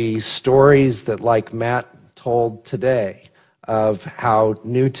the stories that, like Matt told today, of how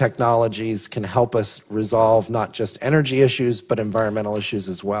new technologies can help us resolve not just energy issues, but environmental issues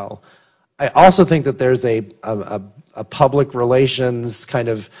as well. I also think that there's a public relations kind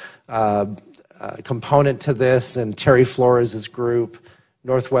of component to this, and Terry Flores' group,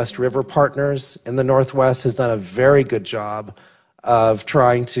 Northwest River Partners in the Northwest, has done a very good job of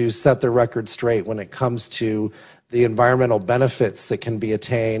trying to set the record straight when it comes to the environmental benefits that can be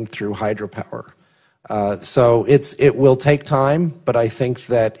attained through hydropower. So it will take time, but I think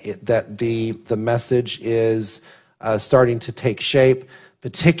that the message is starting to take shape,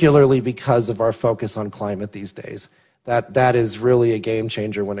 particularly because of our focus on climate these days. That is really a game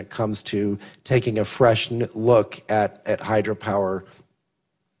changer when it comes to taking a fresh look at hydropower,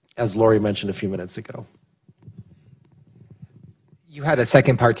 as Lori mentioned a few minutes ago. You had a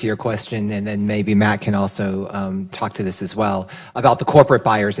second part to your question, and then maybe Matt can also talk to this as well, about the corporate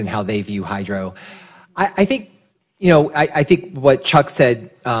buyers and how they view hydro. I think, I think what Chuck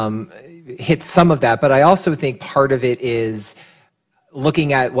said hits some of that, but I also think part of it is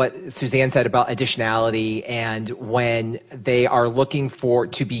looking at what Suzanne said about additionality, and when they are looking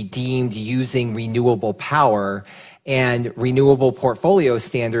to be deemed using renewable power and renewable portfolio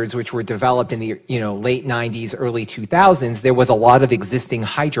standards, which were developed in the late 90s, early 2000s, there was a lot of existing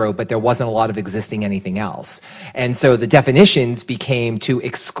hydro, but there wasn't a lot of existing anything else. And so the definitions became to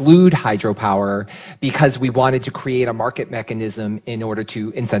exclude hydropower because we wanted to create a market mechanism in order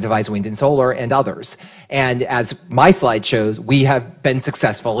to incentivize wind and solar and others. And as my slide shows, we have been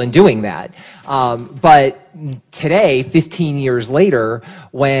successful in doing that. But today, 15 years later,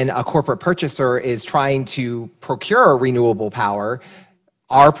 when a corporate purchaser is trying to procure renewable power,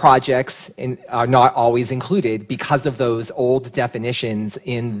 our projects are not always included because of those old definitions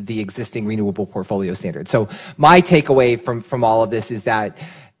in the existing renewable portfolio standard. So my takeaway from all of this is that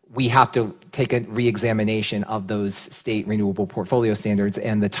we have to take a re-examination of those state renewable portfolio standards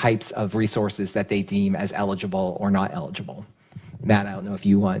and the types of resources that they deem as eligible or not eligible. Matt, I don't know if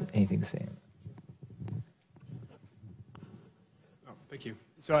you want anything to say. Oh, thank you.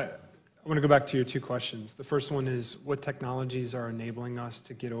 So I want to go back to your two questions. The first one is, what technologies are enabling us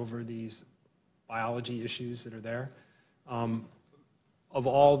to get over these biology issues that are there? Of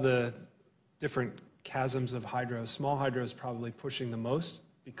all the different chasms of hydro, small hydro is probably pushing the most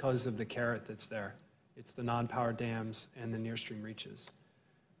because of the carrot that's there. It's the non-power dams and the near stream reaches.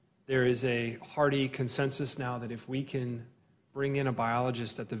 There is a hearty consensus now that if we can bring in a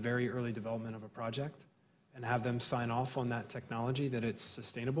biologist at the very early development of a project and have them sign off on that technology, that it's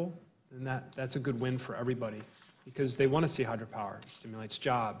sustainable, then that's a good win for everybody, because they want to see hydropower. It stimulates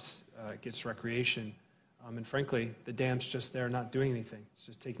jobs, it gets recreation, and frankly, the dam's just there not doing anything. It's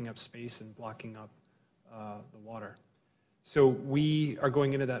just taking up space and blocking up the water. So we are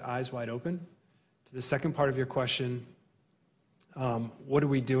going into that eyes wide open. To the second part of your question, what are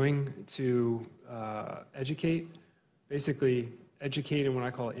we doing to educate? Basically, educate in what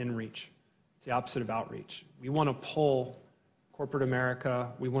I call in-reach. It's the opposite of outreach. We want to pull corporate America,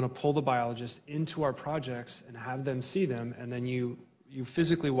 we want to pull the biologists into our projects and have them see them, and then you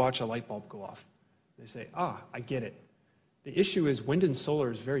physically watch a light bulb go off. They say, I get it. The issue is wind and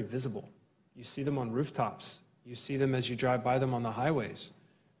solar is very visible. You see them on rooftops. You see them as you drive by them on the highways.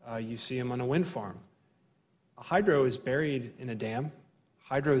 You see them on a wind farm. A hydro is buried in a dam.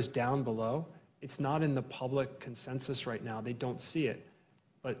 Hydro is down below. It's not in the public consensus right now. They don't see it.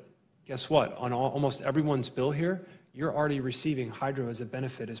 But guess what? On almost everyone's bill here, you're already receiving hydro as a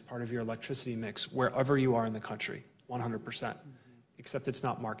benefit as part of your electricity mix wherever you are in the country, 100%, except it's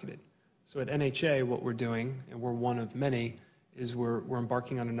not marketed. So at NHA, what we're doing, and we're one of many, is we're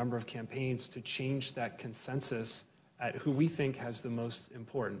embarking on a number of campaigns to change that consensus at who we think has the most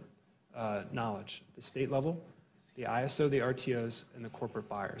important knowledge. The state level, the ISO, the RTOs, and the corporate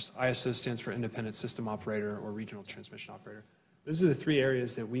buyers. ISO stands for Independent System Operator or Regional Transmission Operator. Those are the three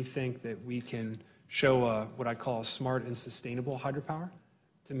areas that we think that we can show what I call a smart and sustainable hydropower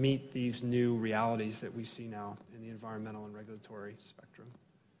to meet these new realities that we see now in the environmental and regulatory spectrum.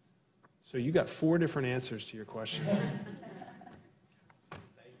 So you got 4 different answers to your question.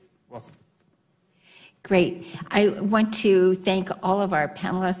 Welcome. Great. I want to thank all of our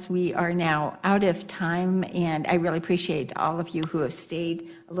panelists. We are now out of time, and I really appreciate all of you who have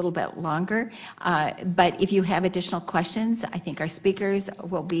stayed a little bit longer. But if you have additional questions, I think our speakers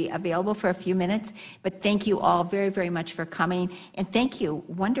will be available for a few minutes. But thank you all very, very much for coming. And thank you.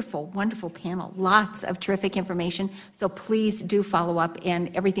 Wonderful, wonderful panel. Lots of terrific information. So please do follow up,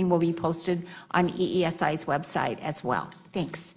 and everything will be posted on EESI's website as well. Thanks.